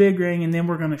going to the big ring, and then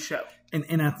we're going to show.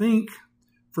 And I think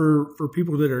for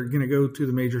people that are going to go to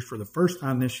the majors for the first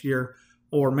time this year,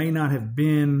 or may not have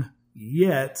been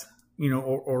yet,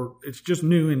 or it's just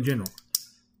new in general,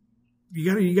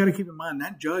 you got to keep in mind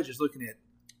that judge is looking at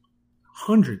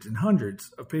hundreds and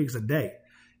hundreds of pigs a day.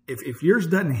 If yours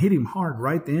doesn't hit him hard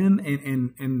right then,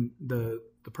 and the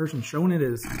person showing it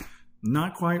is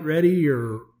not quite ready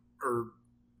or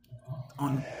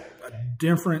on a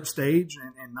different stage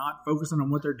and not focusing on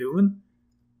what they're doing,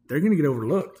 they're going to get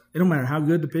overlooked. It don't matter how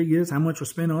good the pig is, how much was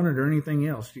spent on it, or anything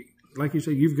else. Like you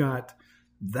said, you've got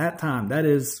that time. That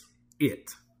is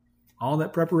it. All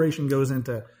that preparation goes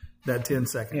into that 10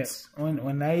 seconds. Yes.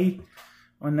 When they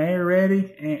are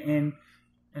ready,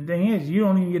 and thing is, you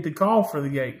don't even get the call for the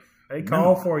gate. They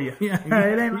call for you. Yeah.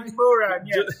 It ain't like bull riding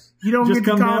yet. You don't just get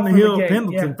the come call down the for hill, the gate.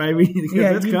 Pendleton, baby,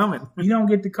 because it's coming. You don't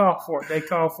get the call for it. They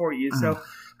call for you. So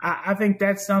I think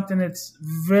that's something that's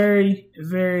very,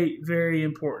 very, very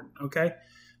important. Okay,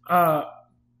 and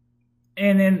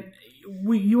then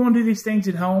you want to do these things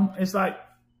at home. It's like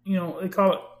they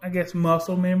call it, I guess,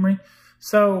 muscle memory.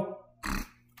 So,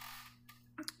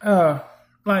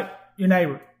 like your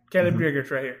neighbor Caleb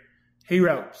Driggers right here, he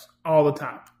ropes all the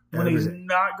time. When he's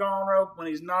not going rope, when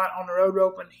he's not on the road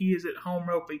roping, he is at home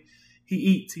roping. He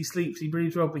eats, he sleeps, he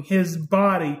breathes roping. His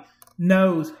body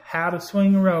knows how to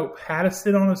swing a rope, how to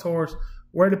sit on his horse,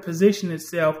 where to position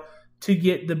itself to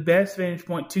get the best vantage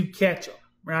point to catch them,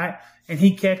 right? And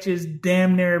he catches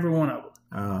damn near every one of them.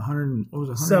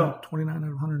 129 out of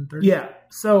 130? Yeah.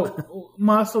 So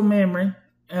muscle memory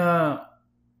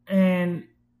and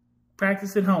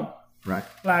practice at home. Right.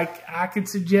 Like I could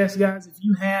suggest, guys, if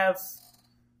you have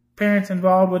parents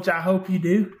involved, which I hope you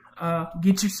do,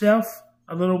 get yourself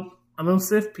a little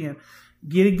sift pen.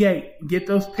 Get a gate. Get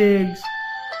those pigs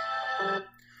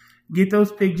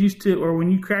used to, or when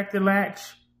you crack the latch,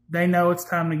 they know it's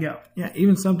time to go. Yeah,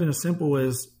 even something as simple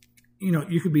as,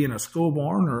 you could be in a school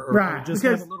barn or just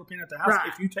have a little pen at the house. Right.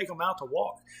 If you take them out to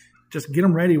walk, just get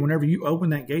them ready whenever you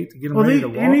open that gate to get them ready to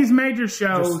walk. In these major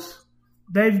shows,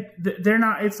 they're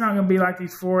not. It's not going to be like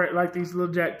these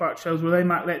little jackpot shows where they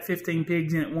might let 15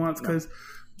 pigs in at once because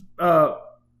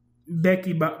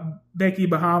Becky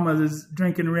Bahamas is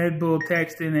drinking Red Bull,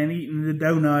 texting, and eating the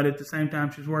donut at the same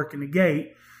time she's working the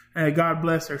gate. God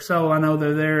bless her soul. I know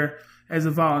they're there as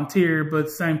a volunteer, but at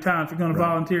the same time, if you're going to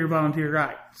volunteer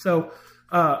right. So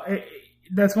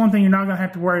that's one thing you're not going to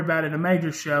have to worry about at a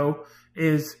major show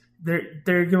is they're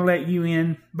going to let you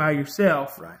in by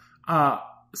yourself. Right.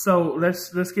 So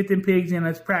let's get them pigs in.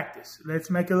 Let's practice. Let's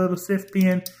make a little sift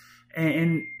pen,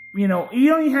 and you don't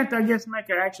even have to, I guess, make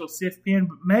an actual sift pen,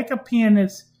 but make a pen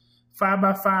that's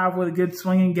 5x5 with a good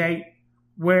swinging gate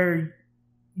where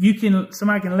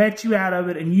somebody can let you out of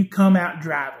it and you come out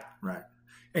driving. Right.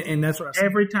 And that's what I said.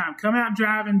 Every time. Come out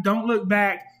driving, don't look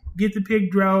back, get the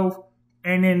pig drove,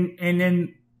 and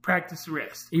then practice the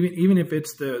rest. Even if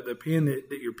it's the pen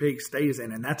that your pig stays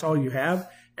in and that's all you have,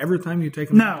 every time you take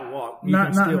them out to walk,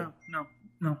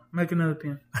 No, make another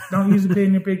pen. Don't use the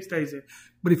pen your pig stays in.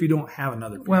 But if you don't have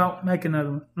another pen. Well, make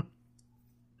another one.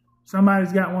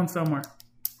 Somebody's got one somewhere.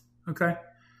 Okay?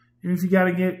 Even if you got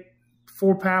to get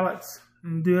 4 pallets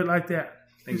and do it like that.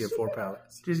 Then get 4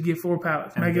 pallets. Just get 4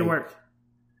 pallets. Make it work.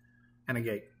 And a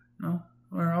gate. No,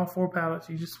 or all 4 pallets.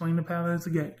 You just swing the pallet as a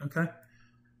gate. Okay?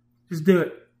 Just do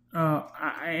it.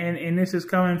 And this is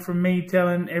coming from me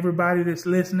telling everybody that's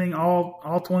listening,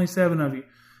 all 27 of you.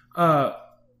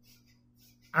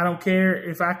 I don't care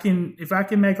if I can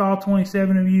make all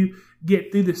 27 of you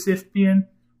get through the sift pen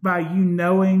by you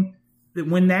knowing that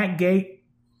when that gate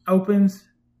opens,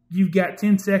 you've got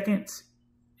 10 seconds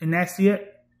and that's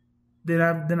it. Then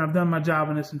I've done my job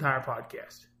in this entire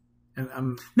podcast. And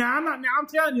I'm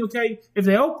telling you, okay, if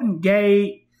they open the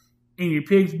gate and your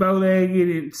pig's bow-legged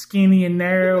and skinny and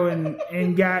narrow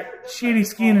and got shitty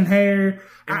skin and hair, it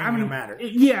ain't gonna matter.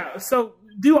 Yeah, so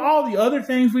do all the other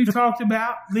things we've talked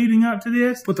about leading up to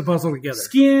this. Put the puzzle together.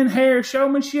 Skin, hair,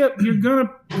 showmanship. You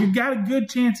got a good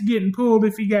chance of getting pulled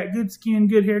if you got good skin,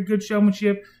 good hair, good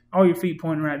showmanship, all your feet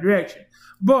pointing in the right direction.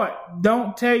 But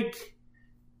don't take,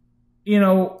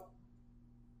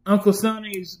 Uncle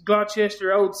Sonny's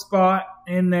Gloucester Old spot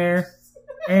in there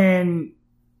and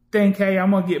think, hey,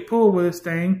 I'm gonna get pulled with this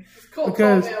thing Cole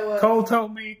because told me I was. Cole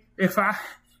told me if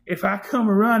I come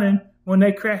running when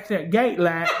they crack that gate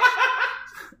latch,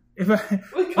 With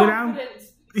that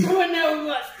confidence. You wouldn't know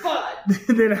much fun.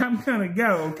 that I'm gonna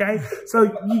go. Okay, so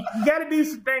you got to do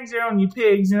some things there on your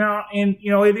pigs, and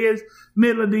it is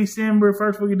middle of December,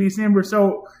 first week of December.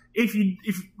 So if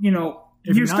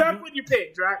you're stuck with your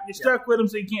pigs, right? You're stuck with them,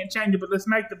 so you can't change it. But let's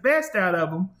make the best out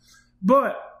of them.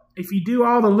 But if you do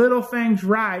all the little things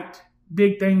right,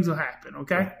 big things will happen.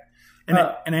 Okay. And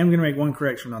I'm going to make one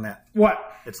correction on that. What?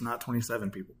 It's not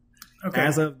 27 people. Okay.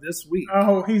 As of this week.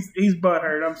 Oh, he's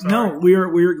butthurt. I'm sorry. No, we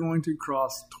are going to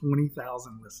cross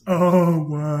 20,000 listeners. Oh,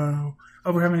 wow.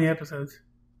 Over how many episodes?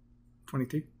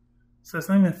 22. So it's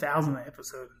not even 1,000 an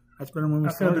episode. That's better than when we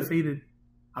I feel started. defeated.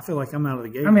 I feel like I'm out of the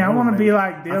gate. I mean, I want to be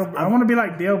like Dale. I want to be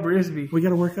like Dale Brisby. We got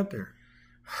to work up there.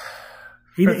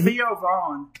 Or Theo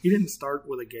Vaughn. He didn't start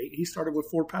with a gate. He started with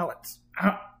 4 pallets.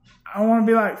 I want to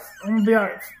be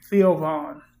like Theo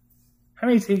Vaughn. How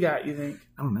many's he got? You think?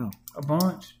 I don't know. A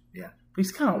bunch. Yeah.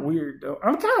 He's kind of weird though.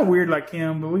 I'm kind of weird like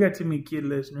him, but we got too many kid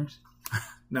listeners.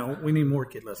 No, we need more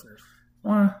kid listeners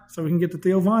Why? so we can get the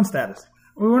Theo Vaughn status.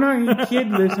 Well, we're not gonna get kid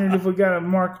listeners if we got to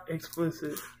mark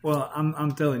explicit. Well,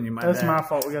 I'm telling you, That's my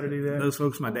fault. We got to do that. Those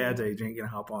folks my dad's age ain't gonna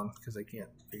hop on because they can't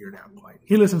figure it out quite.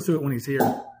 He listens to it when he's here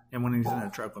and when he's in a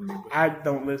truck with me. But I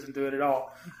don't listen to it at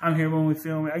all. I'm here when we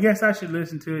film it. I guess I should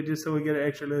listen to it just so we get an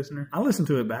extra listener. I listen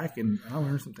to it back and I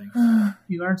learn some things.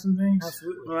 You learned some things?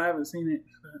 Absolutely. Well, I haven't seen it.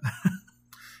 But.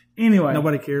 Anyway.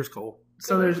 Nobody cares, Cole.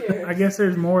 So I guess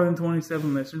there's more than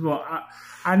 27 listeners. Well,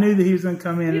 I knew that he was going to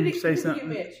come in and say something.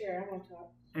 Give me a chair. I want to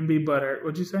talk. And be butthurt.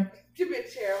 What'd you say? Give me a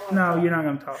chair. I want No, to talk. you're not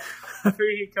going to talk. I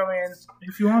figured he'd come in.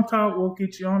 If you want to talk, we'll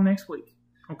get you on next week.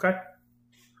 Okay?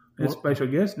 And a special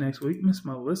guest next week, Miss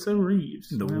Melissa Reeves.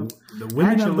 The Now,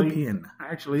 women of the pen.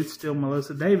 Actually, it's still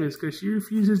Melissa Davis because she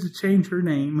refuses to change her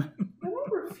name. I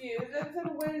won't refuse. I just have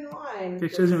to wait in line.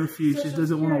 She doesn't refuse. She Social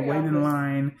doesn't want to Security wait in office,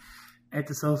 line at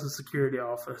the Social Security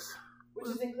office. Which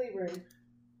is in Cleveland.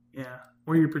 Yeah.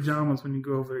 Wear your pajamas when you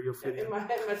go over there. You'll fit in. In my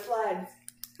slides.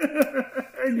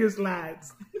 And your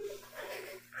slides.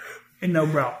 And no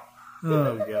bra.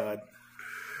 Oh God!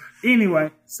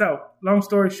 Anyway, so long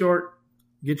story short,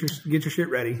 Get your shit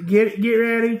ready. get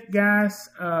ready, guys.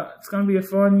 It's gonna be a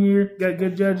fun year. Got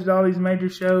good judges at all these major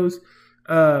shows.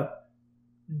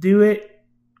 Do it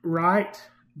right.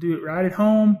 Do it right at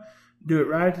home. Do it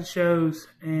right at the shows,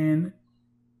 and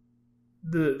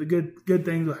the good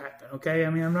things will happen. Okay. I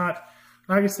mean, I'm not,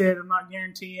 like I said, I'm not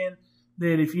guaranteeing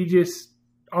that if you just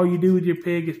all you do with your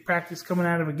pig is practice coming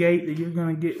out of a gate that you're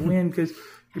going to get win, because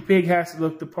your pig has to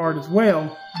look the part as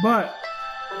well. But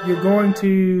you're going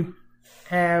to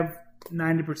have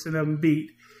 90% of them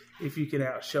beat if you can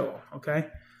outshow them. Okay,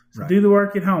 so do the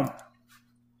work at home.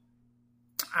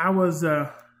 I was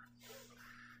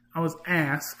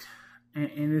asked,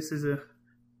 and this is a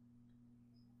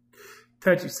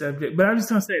touchy subject, but I'm just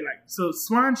gonna say, like, so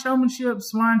swine showmanship,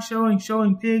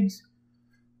 showing pigs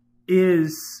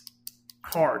is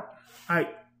hard, like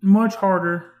much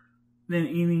harder than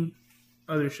any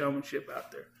other showmanship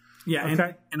out there. Yeah,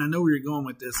 okay. And I know where you're going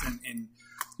with this, and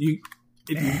you.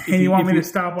 If you want me to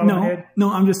stop while I'm ahead?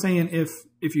 No, I'm just saying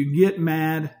if you get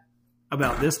mad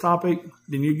about this topic,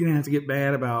 then you're gonna have to get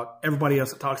mad about everybody else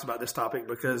that talks about this topic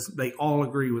because they all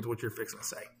agree with what you're fixing to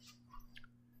say.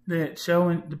 That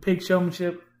the pig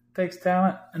showmanship takes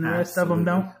talent, and the rest of them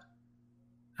don't.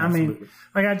 I mean,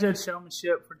 like I judge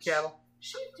showmanship for cattle.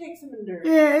 Should take some endurance.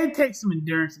 Yeah, it takes some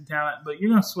endurance and talent, but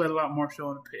you're gonna sweat a lot more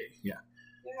showing a pig. Yeah.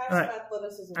 You have some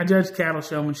athleticism. I judge cattle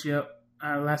showmanship.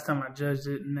 Last time I judged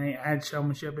it, and I had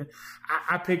showmanship, and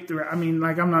I picked the. I mean,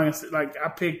 like I'm not gonna say, like I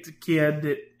picked a kid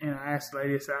that, and I asked the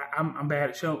lady, I said, I'm bad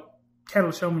at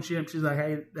cattle showmanship. She's like,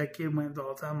 hey, that kid wins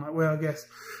all the time. I'm like, well,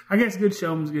 I guess good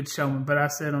showman's good showman. But I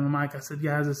said on the mic, I said,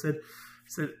 guys, I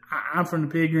said I'm from the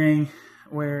pig ring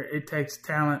where it takes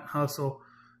talent, hustle.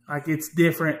 Like it's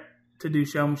different to do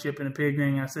showmanship in a pig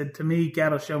ring. I said, to me,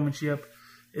 cattle showmanship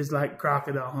is like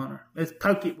crocodile hunter. Let's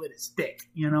poke it with a stick,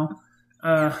 you know.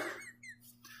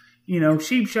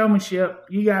 Sheep showmanship,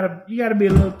 you gotta be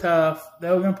a little tough.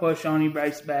 They're gonna push on you,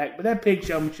 brace back. But that pig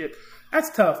showmanship, that's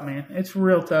tough, man. It's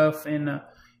real tough, and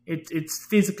it's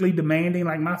physically demanding.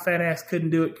 Like my fat ass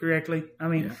couldn't do it correctly. I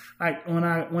mean, like when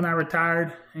I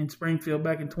retired in Springfield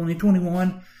back in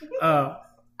 2021,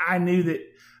 I knew that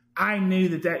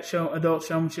adult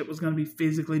showmanship was going to be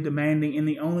physically demanding, and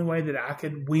the only way that I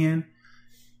could win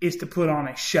is to put on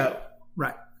a show.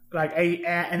 Right. Like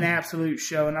an absolute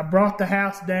show. And I brought the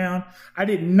house down. I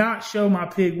did not show my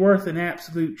pig worth an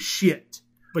absolute shit.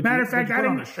 But Matter of fact, you I put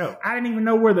on didn't. a show. I didn't even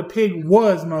know where the pig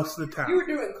was most of the time. You were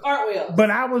doing cartwheels.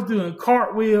 But I was doing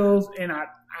cartwheels, and I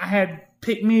had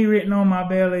 "Pick Me" written on my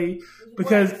belly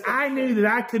because I knew that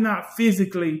I could not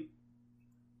physically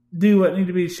do what needed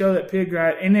to be to show that pig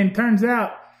ride. And then turns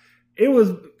out it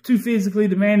was too physically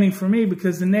demanding for me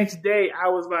because the next day I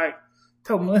was like,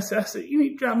 told Melissa, I said, you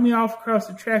need to drop me off across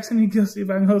the tracks. I need to go see if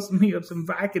I can hustle me up some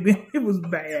Vicodin. It was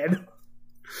bad.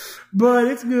 But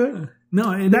it's good.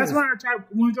 No, That's why I try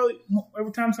when we go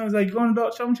every time someone's like going to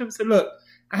adult showmanship. I said, look,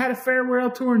 I had a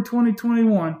farewell tour in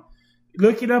 2021.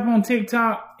 Look it up on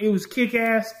TikTok. It was kick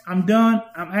ass. I'm done.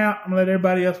 I'm out. I'm gonna let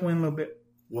everybody else win a little bit.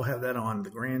 We'll have that on the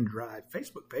Grand Drive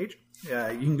Facebook page.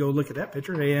 Yeah, you can go look at that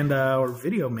picture and or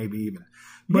video maybe even.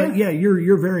 But yeah,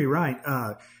 you're very right.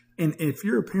 And if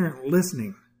you're a parent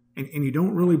listening and you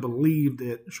don't really believe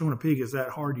that showing a pig is that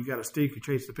hard, you got a stick, you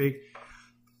chase the pig.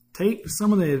 Take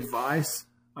some of the advice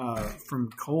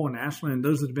from Cole and Ashley and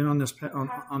those that have been on this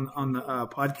on the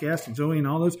podcast and Zoe and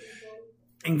all those,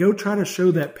 and go try to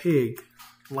show that pig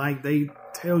like they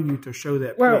tell you to show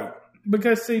that pig. Well,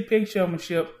 because see, pig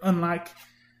showmanship, unlike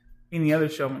any other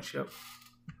showmanship,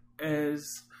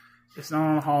 is it's not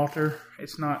on a halter.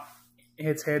 It's not.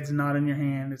 Its head's not in your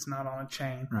hand. It's not on a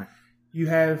chain. Right. You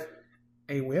have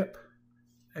a whip,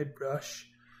 a brush,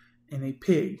 and a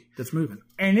pig that's moving.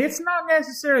 And it's not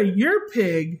necessarily your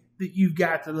pig that you've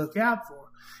got to look out for.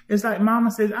 It's like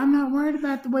Mama says, I'm not worried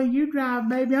about the way you drive,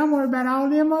 baby. I'm worried about all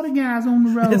them other guys on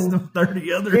the road. It's the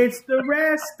 30 other. It's the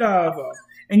rest of them.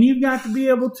 And you've got to be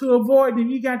able to avoid them.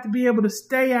 You got to be able to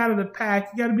stay out of the pack.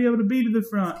 You got to be able to be to the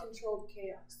front. Controlled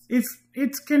chaos.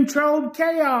 It's controlled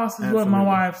chaos is Absolutely. what my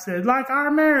wife said. Like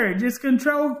our marriage, it's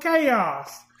controlled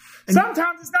chaos. And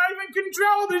sometimes it's not even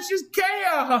controlled. It's just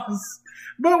chaos.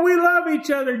 But we love each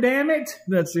other, damn it.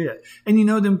 That's it. And you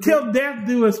know them Till death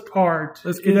do us part.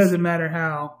 It doesn't matter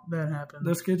how that happens.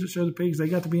 Those kids that show the pigs, they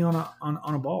got to be on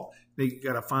a ball. They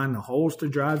got to find the holes to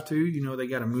drive to. You know, they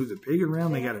got to move the pig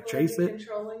around. They got to chase it.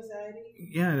 Control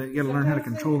anxiety. Yeah, they got to learn how to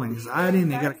control anxiety, and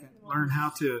they got to learn how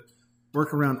to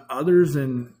work around others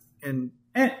and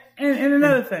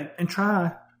another thing. And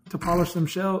try to polish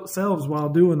themselves while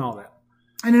doing all that.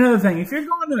 And another thing, if you're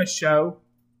going to a show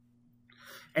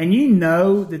and you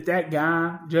know that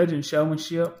guy judging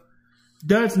showmanship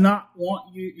does not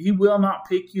want you, he will not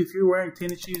pick you if you're wearing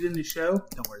tennis shoes in the show.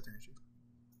 Don't wear tennis shoes.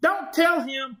 Don't tell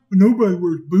him nobody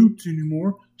wears boots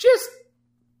anymore. Just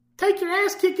take your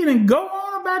ass kicking and go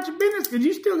on about your business because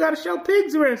you still got to show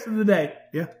pigs the rest of the day.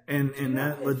 Yeah, and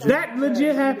that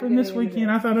legit happened this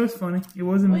weekend. I thought it was funny. It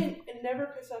wasn't me. And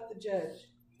never piss off the judge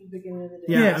at the beginning of the day.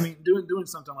 Yeah, Yes. I mean, doing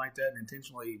something like that and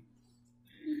intentionally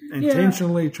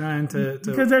trying to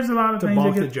because there's a lot of things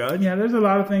balk that the could, judge. Yeah, there's a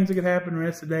lot of things that could happen the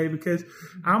rest of the day because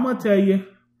I'm gonna tell you,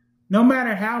 no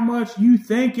matter how much you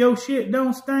think your shit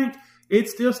don't stink, it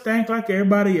still stank like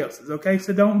everybody else's. Okay,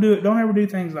 so don't do it. Don't ever do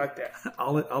things like that.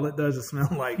 All it does is smell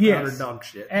like Yes. utter dog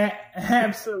shit.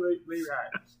 Absolutely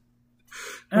right.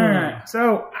 All right,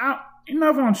 so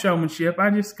enough on showmanship. I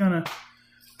just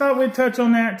thought we'd touch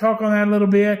on that, talk on that a little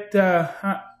bit.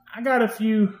 I got a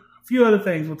few other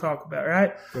things we'll talk about,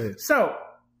 right? Good. So,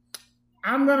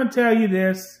 I'm going to tell you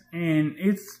this, and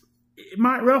it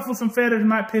might ruffle some feathers,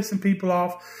 might piss some people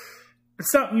off.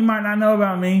 It's something you might not know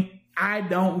about me. I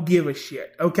don't give a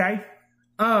shit, okay?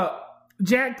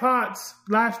 Jackpots,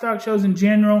 livestock shows in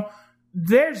general,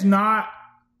 it's not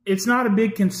a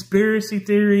big conspiracy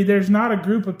theory. There's not a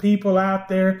group of people out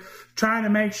there trying to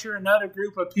make sure another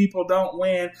group of people don't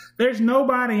win. There's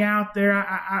nobody out there.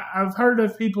 I've heard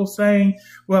of people saying,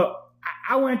 well,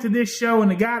 I went to this show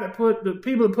and the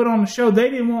people that put on the show, they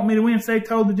didn't want me to win, so they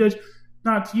told the judge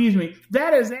not to use me.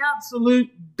 That is absolute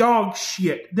dog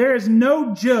shit. There is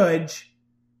no judge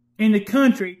in the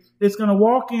country that's going to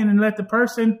walk in and let the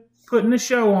person putting the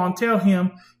show on tell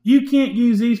him, you can't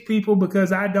use these people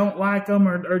because I don't like them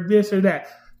or this or that.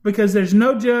 Because there's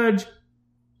no judge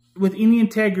with any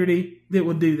integrity that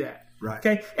will do that. Right.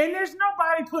 Okay. And there's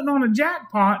nobody putting on a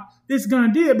jackpot that's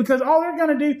going to do it because all they're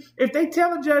going to do, if they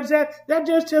tell the judge that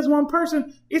judge tells one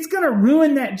person, it's going to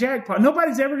ruin that jackpot.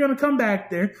 Nobody's ever going to come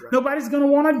back there. Right. Nobody's going to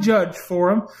want to judge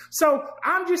for them. So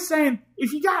I'm just saying,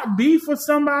 if you got beef with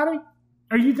somebody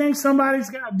or you think somebody's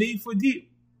got beef with you,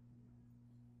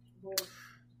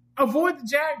 avoid the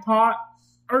jackpot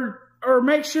or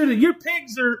make sure that your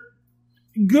pigs are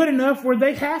good enough where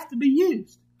they have to be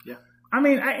used. Yeah. I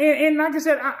mean, and like I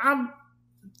said,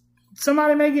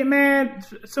 somebody may get mad.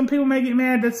 Some people may get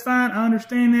mad. That's fine. I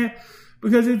understand that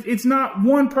because it's not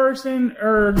one person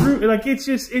or a group. Like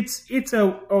it's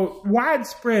a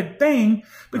widespread thing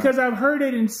because I've heard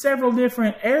it in several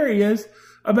different areas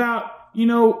about,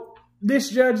 this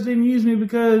judge didn't use me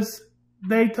because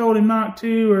they told him not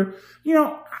to, or,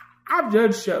 I've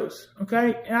judged shows,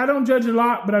 okay? And I don't judge a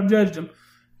lot, but I've judged them.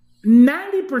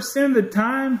 90% of the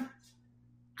time,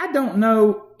 I don't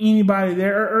know anybody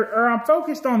there, or I'm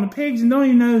focused on the pigs and don't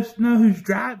even know who's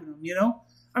driving them,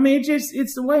 I mean,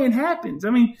 it's the way it happens. I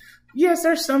mean, yes,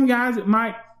 there's some guys that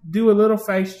might do a little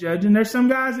face judging. There's some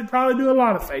guys that probably do a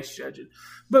lot of face judging.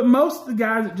 But most of the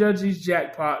guys that judge these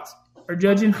jackpots are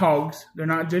judging hogs. They're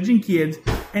not judging kids.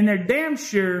 And they're damn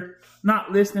sure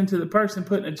not listening to the person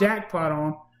putting a jackpot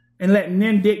on and letting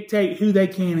them dictate who they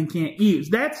can and can't use.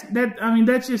 That's just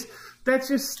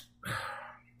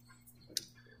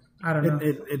I don't know.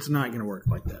 It's not going to work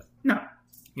like that. No.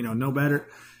 No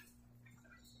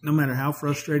matter how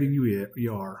frustrated you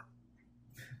are,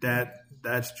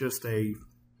 that's just it's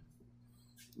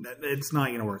not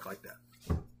going to work like that,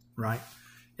 right?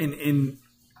 And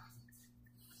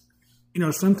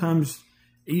sometimes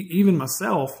even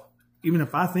myself, even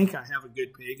if I think I have a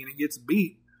good pig and it gets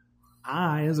beat,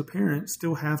 I, as a parent,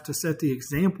 still have to set the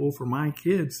example for my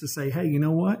kids to say, hey, you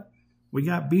know what? We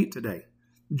got beat today.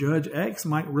 Judge X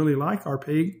might really like our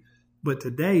pig, but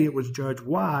today it was Judge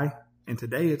Y, and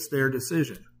today it's their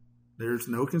decision. There's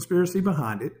no conspiracy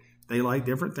behind it. They like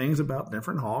different things about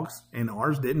different hogs, and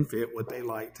ours didn't fit what they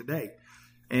like today.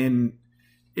 And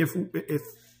if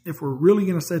we're really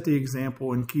going to set the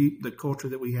example and keep the culture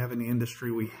that we have in the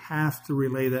industry, we have to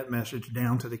relay that message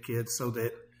down to the kids so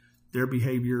that their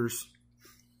behaviors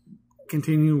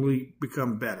continually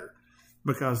become better,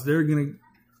 because they're going to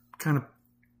kind of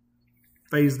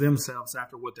phase themselves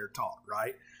after what they're taught,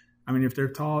 right? I mean, if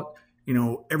they're taught,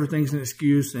 everything's an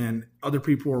excuse and other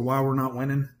people are why we're not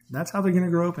winning, that's how they're going to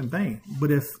grow up and think.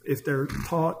 But if they're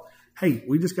taught, hey,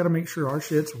 we just got to make sure our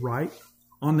shit's right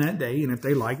on that day, and if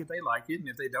they like it, they like it, and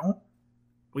if they don't,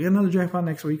 we got another jackpot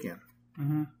next weekend.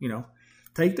 Mm-hmm.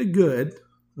 Take the good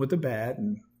with the bad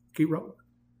and keep rolling.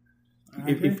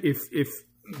 If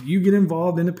you get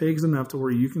involved in the pigs enough to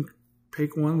where you can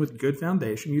pick one with good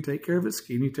foundation, you take care of its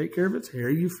skin, you take care of its hair,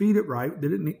 you feed it right,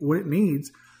 what it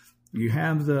needs, you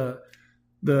have the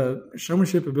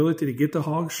showmanship ability to get the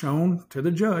hog shown to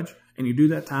the judge, and you do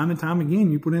that time and time again,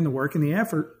 you put in the work and the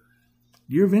effort,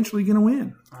 you're eventually going to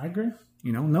win. I agree.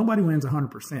 Nobody wins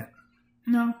 100%.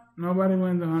 No, nobody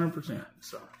wins 100%.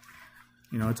 So,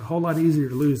 it's a whole lot easier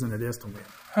to lose than it is to win.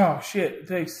 Oh, shit. It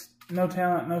takes no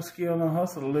talent, no skill, no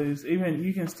hustle to lose. Even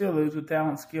you can still lose with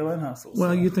talent, skill, and hustle.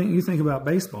 Well, you think about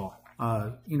baseball.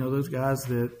 Those guys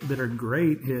that are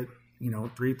great hit,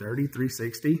 330,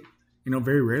 360.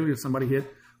 Very rarely does somebody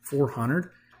hit 400.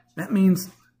 That means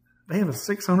they have a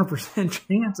 600%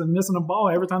 chance of missing a ball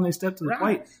every time they step to the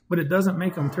plate. But it doesn't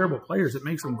make them terrible players. It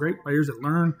makes them great players that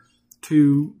learn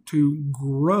to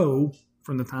grow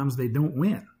from the times they don't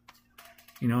win.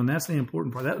 And that's the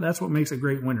important part. That's what makes a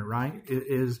great winner, right?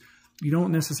 Is you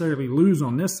don't necessarily lose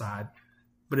on this side,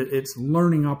 but it's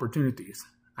learning opportunities.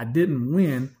 I didn't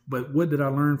win, but what did I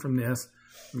learn from this?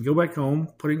 And go back home,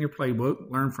 put it in your playbook,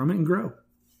 learn from it, and grow.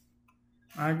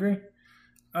 I agree.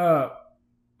 And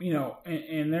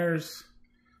there's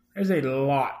a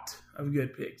lot of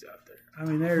good pigs out there. I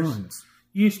mean, there's Tons.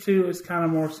 Used to, it's kind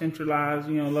of more centralized,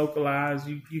 localized.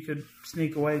 You could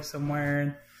sneak away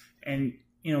somewhere and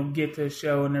get to a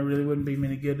show, and there really wouldn't be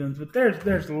many good ones. But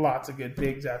there's lots of good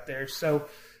pigs out there. So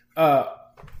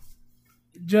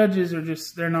judges are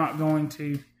they're not going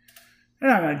to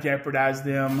jeopardize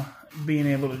them being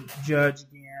able to judge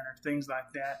again or things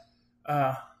like that.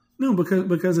 No,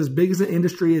 because as big as the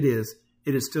industry it is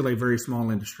still a very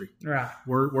small industry. Right.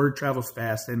 Word travels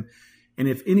fast, and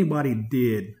if anybody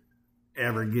did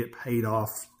ever get paid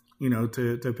off,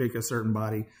 to pick a certain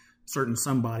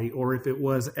somebody, or if it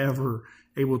was ever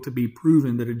able to be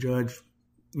proven that a judge,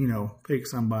 picked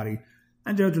somebody,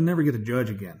 that judge would never get a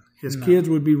judge again. His kids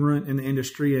would be run in the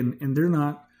industry, and they're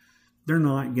not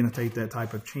going to take that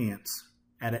type of chance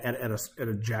at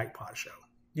a jackpot show.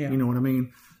 Yeah. You know what I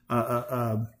mean?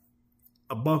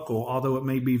 A buckle, although it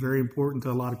may be very important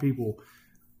to a lot of people,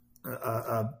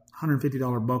 a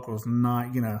 $150 buckle is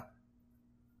not going to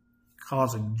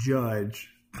cause a judge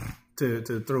to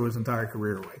throw his entire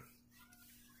career away.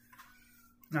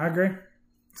 I agree.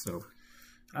 So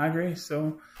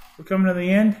we're coming to the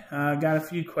end. Got a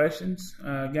few questions.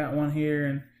 Got one here,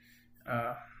 and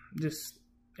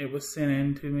it was sent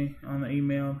in to me on the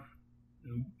email.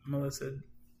 Melissa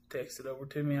texted over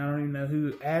to me. I don't even know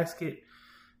who asked it,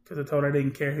 because I told her I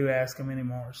didn't care who asked them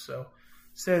anymore. So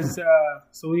it says,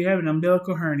 so we have an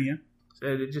umbilical hernia.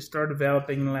 Said it just started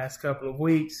developing in the last couple of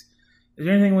weeks. Is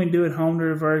there anything we can do at home to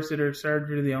reverse it, or is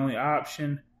surgery the only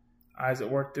option? Is it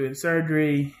work through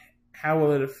surgery? How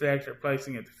will it affect our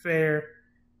placing at the fair?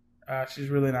 She's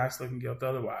a really nice looking gilt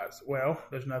otherwise. Well,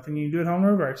 there's nothing you can do at home to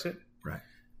reverse it. Right.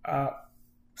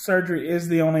 Surgery is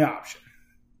the only option.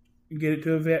 You get it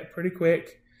to a vet pretty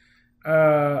quick.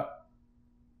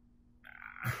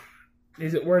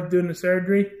 Is it worth doing the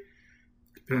surgery?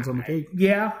 Depends on the pig.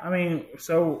 Yeah, I mean,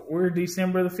 so we're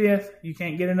December the 5th. You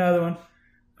can't get another one.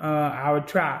 I would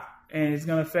try. And it's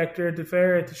going to affect her at the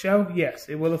fair, at the show? Yes,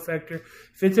 it will affect her.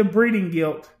 If it's a breeding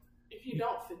gilt, if you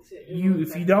don't fix it,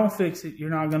 if you don't fix it, you're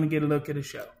not going to get a look at a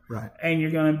show. Right. And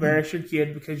you're going to embarrass your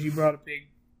kid because you brought a pig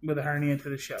with a hernia to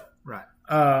the show. Right.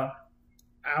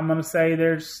 I'm going to say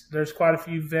there's quite a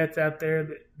few vets out there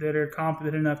that are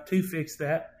competent enough to fix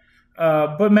that.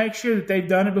 But make sure that they've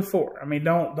done it before. I mean,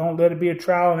 don't let it be a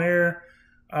trial and error.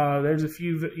 There's a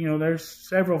few, there's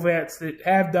several vets that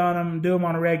have done them, do them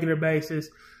on a regular basis,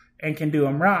 and can do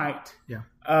them right. Yeah.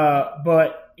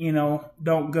 But,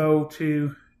 don't go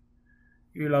to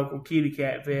your local kitty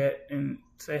cat vet and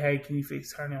say, hey, can you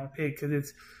fix a hernia on a pig? Because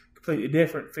it's completely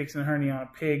different fixing a hernia on a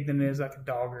pig than it is like a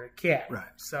dog or a cat. Right.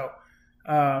 So,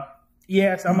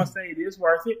 yes, I'm going to say it is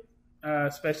worth it,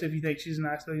 especially if you think she's a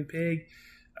nice looking pig,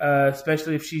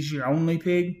 especially if she's your only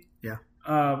pig. Yeah.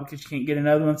 Because you can't get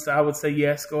another one. So I would say,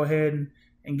 yes, go ahead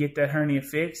and get that hernia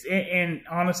fixed. And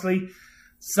honestly,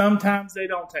 sometimes they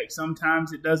don't take.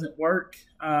 Sometimes it doesn't work,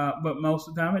 but most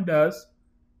of the time it does.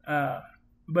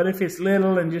 But if it's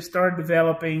little and just started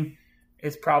developing,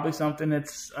 it's probably something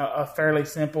that's a fairly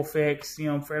simple fix,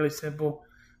 fairly simple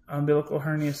umbilical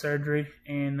hernia surgery.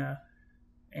 And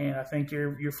I think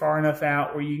you're far enough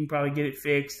out where you can probably get it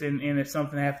fixed. And if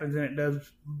something happens and it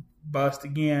does bust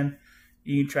again,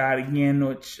 you can try it again,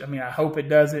 which, I hope it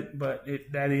doesn't, but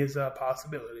that is a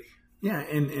possibility. Yeah,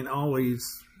 and always,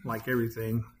 like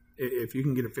everything, if you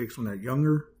can get it fixed when they're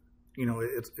younger,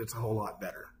 it's a whole lot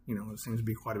better. It seems to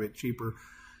be quite a bit cheaper.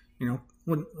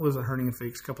 What was a hernia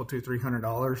fix?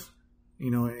 $200-$300.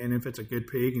 And if it's a good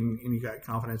pig and you got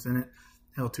confidence in it,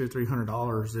 hell,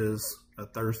 $200-$300 is a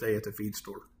Thursday at the feed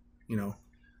store. You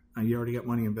already got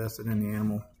money invested in the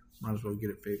animal. Might as well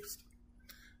get it fixed.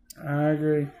 I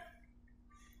agree.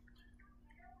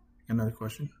 Another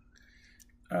question?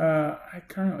 I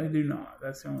currently do not.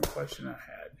 That's the only question I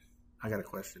had. I got a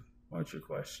question. What's your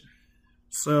question?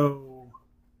 So,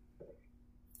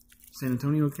 San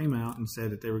Antonio came out and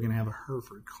said that they were going to have a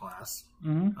Hereford class,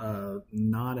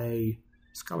 not a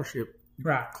scholarship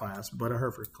class, but a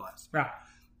Hereford class. Right.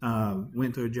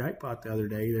 Went to a jackpot the other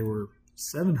day. There were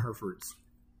 7 Herefords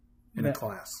in a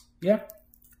class. Yeah.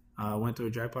 Went to a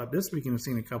jackpot this week and have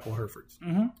seen a couple Herefords.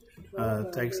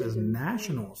 Texas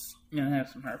Nationals is going to have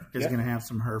some Herefords. Going to have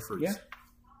some Herefords. Yeah.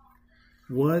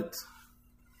 What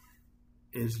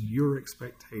is your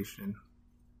expectation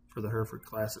for the Hereford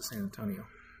class at San Antonio?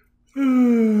 Is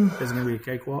it going to be a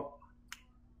cakewalk?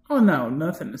 Oh, no.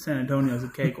 Nothing at San Antonio is a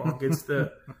cakewalk. It's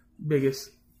the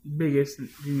biggest junior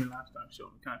livestock show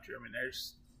in the country.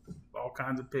 There's all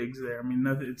kinds of pigs there.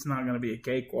 It's not going to be a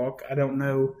cakewalk. I don't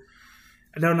know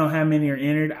how many are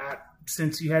entered.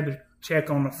 Since you had to check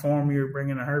on the form, you're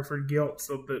bringing a Hereford gilt.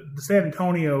 So the San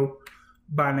Antonio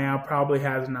by now probably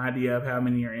has an idea of how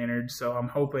many are entered. So I'm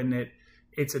hoping that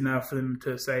it's enough for them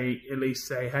to at least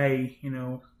say, hey,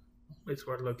 it's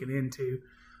worth looking into.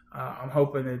 I'm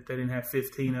hoping that they didn't have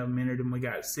 15 of them entered and we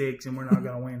got 6 and we're not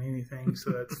going to win anything.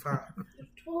 So that's fine.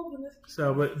 12 in this.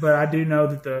 So, but I do know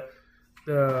that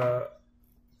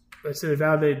they said they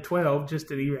validated 12 just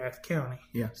at Erath County.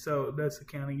 Yeah. So that's the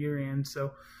county you're in.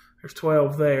 So there's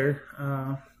 12 there.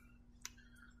 I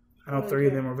know 3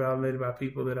 of them were validated by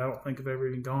people that I don't think have ever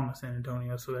even gone to San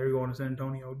Antonio. So they're going to San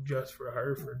Antonio just for a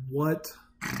Hereford. What?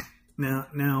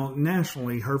 Now,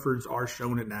 nationally, Herefords are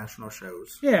shown at national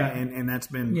shows. Yeah. And that's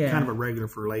been kind of a regular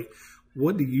for late.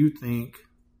 What do you think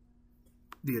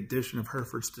the addition of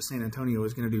Herefords to San Antonio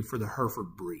is going to do for the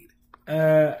Hereford breed?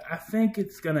 I think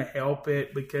it's going to help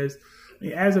it because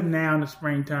as of now in the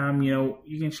springtime, you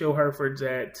can show Herefords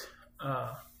at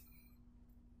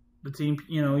the team.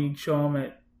 You can show them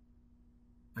at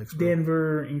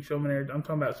Denver. You can show them in Arizona. I'm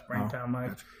talking about springtime,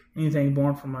 gotcha. Anything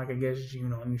born from I guess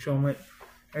June on. You show them at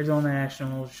Arizona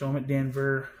Nationals. Show them at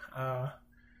Denver.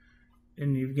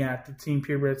 And you've got the Team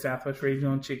Purebred Southwest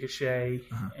Regional in Chickasha,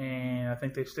 and I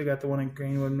think they've still got the one in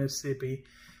Greenwood, Mississippi.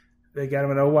 They got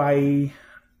them at OYE.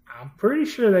 I'm pretty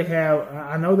sure they have.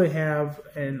 I know they have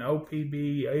an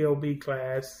OPB, AOB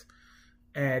class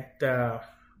at the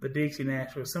Dixie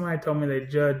National. Somebody told me they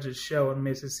judged a show in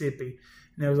Mississippi,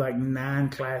 and there was like 9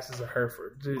 classes of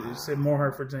Herefords. It said more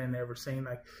Herefords than they've ever seen.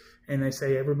 And they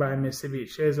say everybody in Mississippi at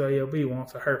Shezo AOB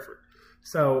wants a Hereford.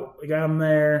 So we got them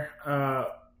there.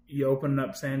 You open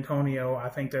up San Antonio. I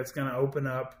think that's going to open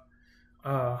up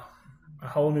a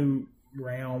whole new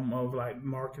realm of like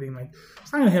marketing. Like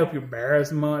it's not going to help your bear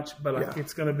as much, but like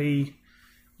it's going to be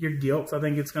your gilts. I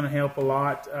think it's going to help a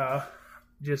lot,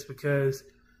 just because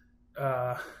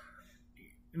guys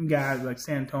like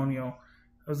San Antonio,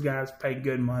 those guys pay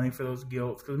good money for those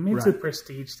gilts because I mean, it's a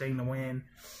prestige thing to win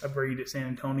a breed at San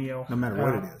Antonio, no matter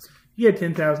what it is. You get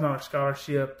 $10,000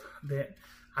 scholarship that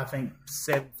I think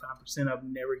 75% of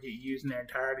them never get used in their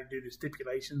entirety due to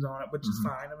stipulations on it, which is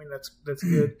fine. I mean, that's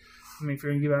good. I mean, if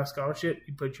you're going to give out a scholarship,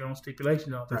 you put your own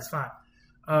stipulations on it. That's fine.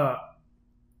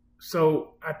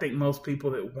 So I think most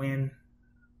people that win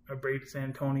a breed at San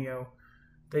Antonio,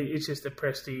 it's just a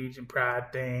prestige and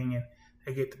pride thing, and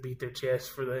they get to beat their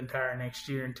chest for the entire next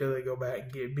year until they go back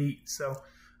and get beat. So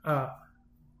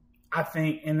I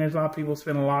think, and there's a lot of people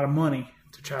spend a lot of money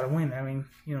to try to win. I mean,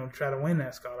 try to win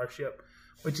that scholarship,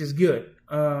 which is good.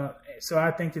 So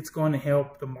I think it's going to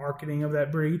help the marketing of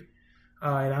that breed.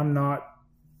 And I'm not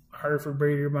a Hereford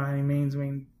breeder by any means. I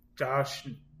mean, Josh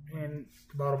and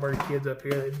the Bottleberry kids up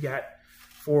here, they've got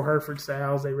 4 Hereford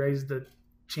sows. They raised the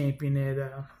champion at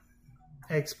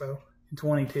Expo in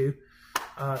 22.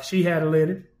 She had a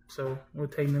litter, so we're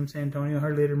taking them to San Antonio.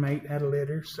 Her litter mate had a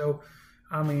litter. So,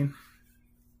 I mean,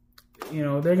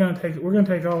 they're going to take. We're going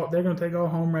to take all. They're going to take all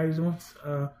home raised ones.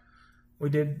 We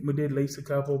did lease a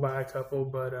couple, buy a couple,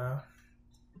 but I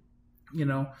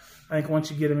think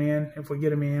once you get them in, if we get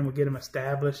them in, we get them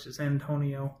established at San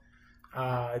Antonio.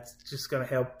 It's just going to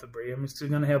help the breed. I mean, it's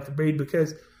just going to help the breed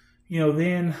because,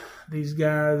 then these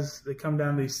guys that come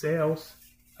down to these sales,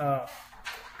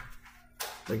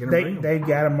 they've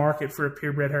got a market for a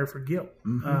purebred Hereford gilt.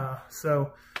 And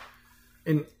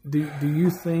do you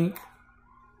think?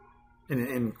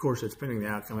 And of course, it's pending the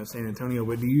outcome at San Antonio.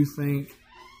 But do you think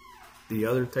the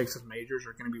other Texas majors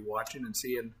are going to be watching and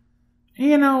seeing?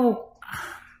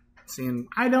 Seeing.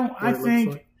 I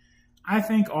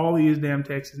think all these damn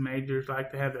Texas majors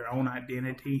like to have their own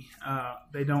identity.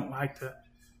 They don't like to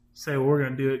say, well, we're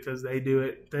going to do it because they do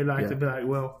it. They like to be like,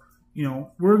 well,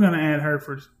 we're going to add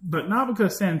Herefords, but not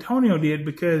because San Antonio did,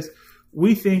 because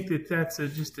we think that that's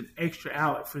just an extra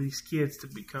outlet for these kids to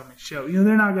become and show.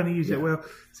 They're not going to use it. Well,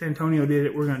 San Antonio did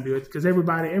it. We're going to do it because every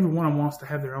one of them wants to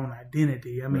have their own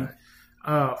identity. I mean,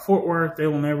 Fort Worth, they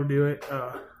will never do it.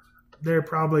 They're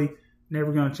probably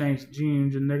never going to change the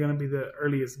Junes, and they're going to be the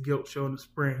earliest gilt show in the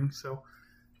spring. So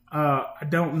I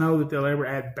don't know that they'll ever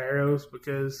add Barrows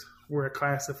because we're a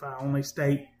classify-only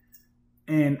state.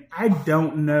 And I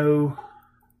don't know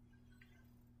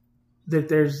that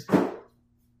there's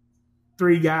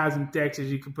 3 guys in Texas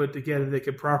you could put together that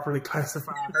could properly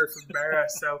classify Hereford Barrows.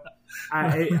 So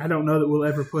I don't know that we'll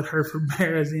ever put Hereford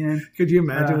Barrows in. Could you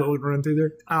imagine what would run through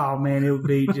there? Oh, man, it would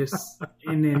be just –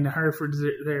 and then the Herefords,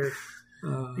 they're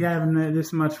you have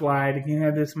this much white. You can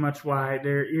have this much white.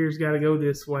 Their ears got to go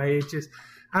this way. It's just –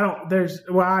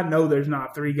 I know there's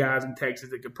not 3 guys in Texas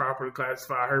that could properly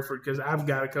classify Hereford because I've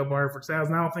got a couple Hereford sows,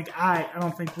 and I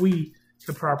don't think we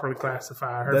could properly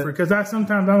classify Hereford because I'm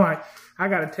like, I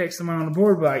got to text someone on the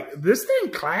board like, this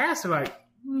thing class? They're like,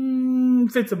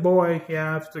 if it's a boy,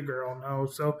 yeah. If it's a girl, no.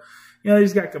 So, they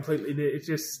just got completely. It's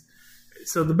just.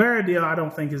 So the Barra deal, I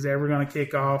don't think is ever going to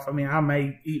kick off. I mean, I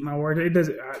may eat my words.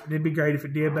 It'd be great if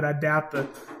it did, but I doubt the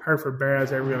Hereford Barra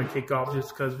is ever going to kick off just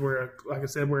because like I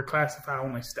said, we're a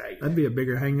classify-only state. That'd be a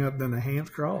bigger hang-up than the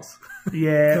Hampshire Cross.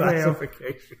 Yeah,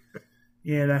 classification.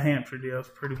 Yeah, the Hampshire deal is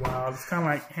pretty wild. It's kind of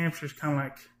like Hampshire's kind of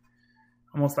like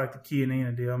almost like the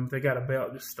Chianina deal. I mean, if they got a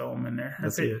belt, just throw them in there.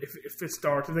 If it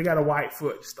starts, if they got a white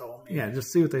foot, just throw them in. Yeah,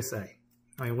 just see what they say.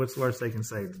 I mean, what's the worst they can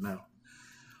say? No.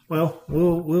 Well,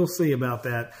 we'll see about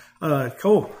that.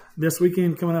 Cole, this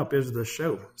weekend coming up is the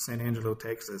show, San Angelo,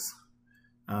 Texas.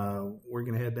 We're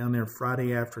going to head down there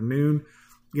Friday afternoon.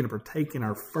 We're going to partake in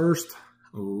our first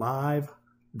live,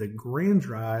 the Grand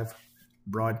Drive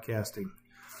broadcasting.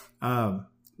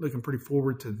 Looking pretty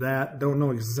forward to that. Don't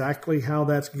know exactly how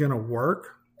that's going to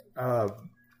work.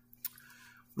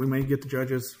 We may get the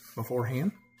judges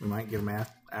beforehand. We might get them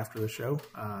after the show.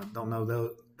 Don't know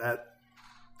that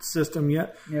system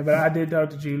yet. Yeah, but I did talk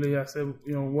to Julie. I said,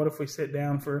 what if we sit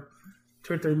down for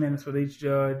 2 or 3 minutes with each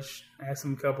judge, ask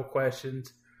them a couple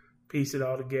questions, piece it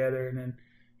all together, and then,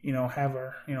 have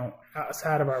our,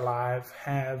 outside of our live,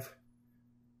 have,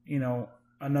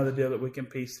 another deal that we can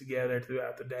piece together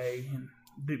throughout the day, and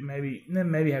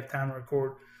maybe have time to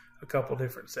record a couple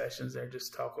different sessions there,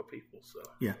 just talk with people. So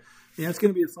yeah, it's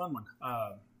going to be a fun one.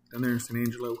 Down there in San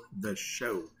Angelo, the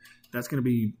show. That's going to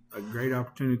be a great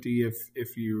opportunity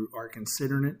if you are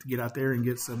considering it to get out there and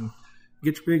get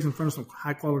your pigs in front of some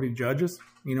high quality judges,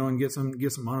 and get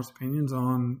some honest opinions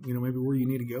on maybe where you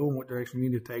need to go and what direction you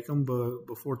need to take them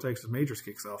before Texas Majors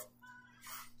kicks off.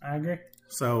 I agree.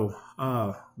 So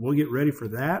we'll get ready for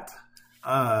that.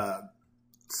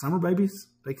 Summer babies,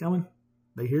 they coming?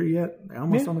 They here yet? They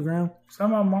almost on the ground?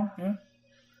 Some of them are, yeah.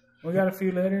 We got a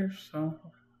few letters, so.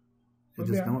 It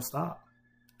just don't stop.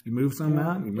 You move some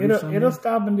out, and you move some It'll in.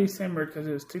 stop in December because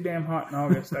it was too damn hot in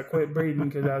August. I quit breeding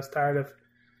because I was tired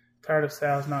of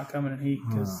sows not coming in heat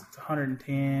because it's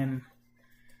 110.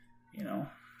 You know,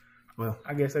 Well,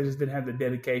 I guess I just didn't have the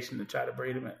dedication to try to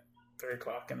breed them at 3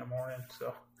 o'clock in the morning.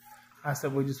 So I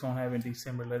said we just won't have any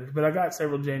December litters. But I got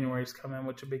several Januaries coming,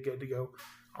 which will be good to go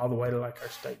all the way to like our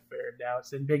state fair in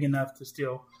Dallas and big enough to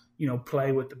still,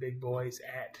 play with the big boys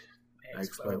at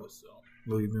Expo. So.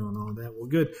 Louisville and all that. Well,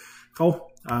 good.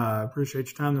 Cole, appreciate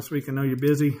your time this week. I know you're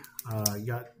busy. You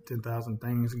got 10,000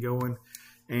 things going.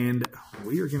 And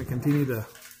we are going to continue the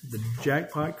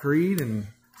Jackpot Creed and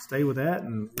stay with that.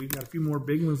 And we've got a few more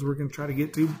big ones we're going to try to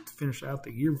get to finish out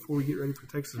the year before we get ready for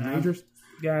Texas Majors.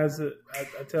 Guys,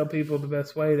 I tell people the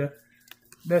best way to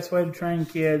train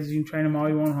kids, you can train them all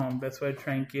you want home. Best way to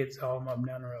train kids is haul them up and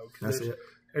down the road. That's it.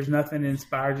 There's nothing that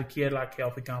inspires a kid like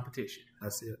healthy competition.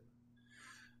 That's it.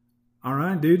 All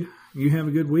right, dude. You have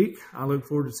a good week. I look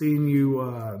forward to seeing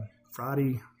you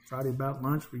Friday about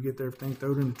lunch. We get everything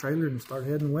thrown in the trailer and start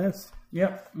heading west.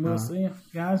 Yep, we'll see you.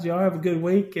 Guys, y'all have a good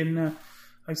week. And like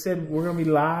I said, we're going to be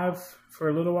live for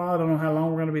a little while. I don't know how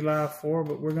long we're going to be live for,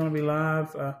 but we're going to be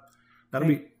live.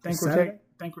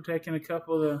 Think we're taking a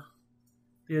couple of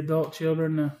the adult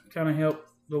children to kind of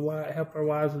help our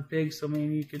wives with pigs. So,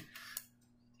 you could.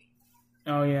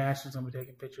 Oh, yeah, Ashley's going to be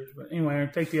taking pictures. But anyway,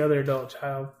 take the other adult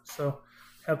child. So,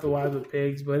 help the wives with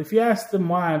pigs. But if you ask them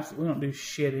wives, we don't do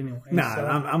shit anyway. Nah, so,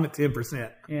 I'm at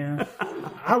 10%. Yeah.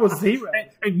 I was 0.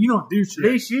 Hey, you don't do shit.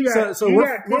 At least you got, so you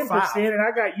we're, got 10%, we're 5. and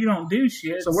I got you don't do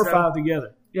shit. So we're 5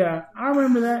 together. Yeah, I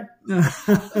remember that. Let's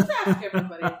ask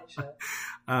everybody at the show.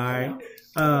 All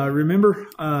right. Remember,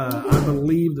 I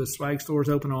believe the swag store is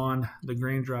open on the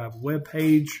Grand Drive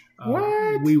webpage.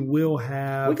 What? We will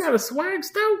have... We got a swag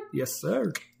store? Yes,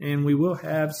 sir. And we will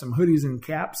have some hoodies and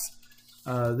caps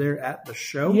there at the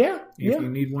show. Yeah, If you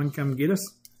need one, come get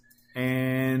us.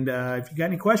 And if you got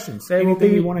any questions, They will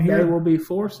anything you want to hear, They will be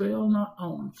for sale, not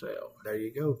on sale. there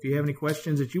you go. If you have any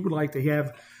questions that you would like to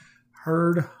have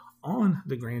heard on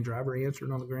the Grand Drive or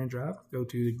answered on the Grand Drive, go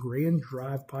to the Grand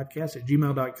Drive Podcast at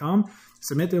gmail.com.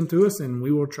 Submit them to us, and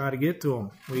we will try to get to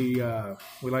them. We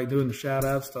like doing the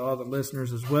shout-outs to all the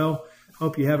listeners as well.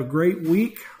 Hope you have a great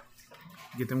week.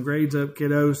 Get them grades up,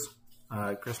 kiddos.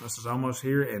 Christmas is almost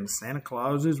here, and Santa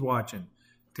Claus is watching.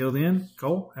 Till then,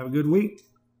 Cole, have a good week.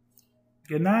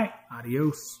 Good night.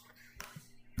 Adios.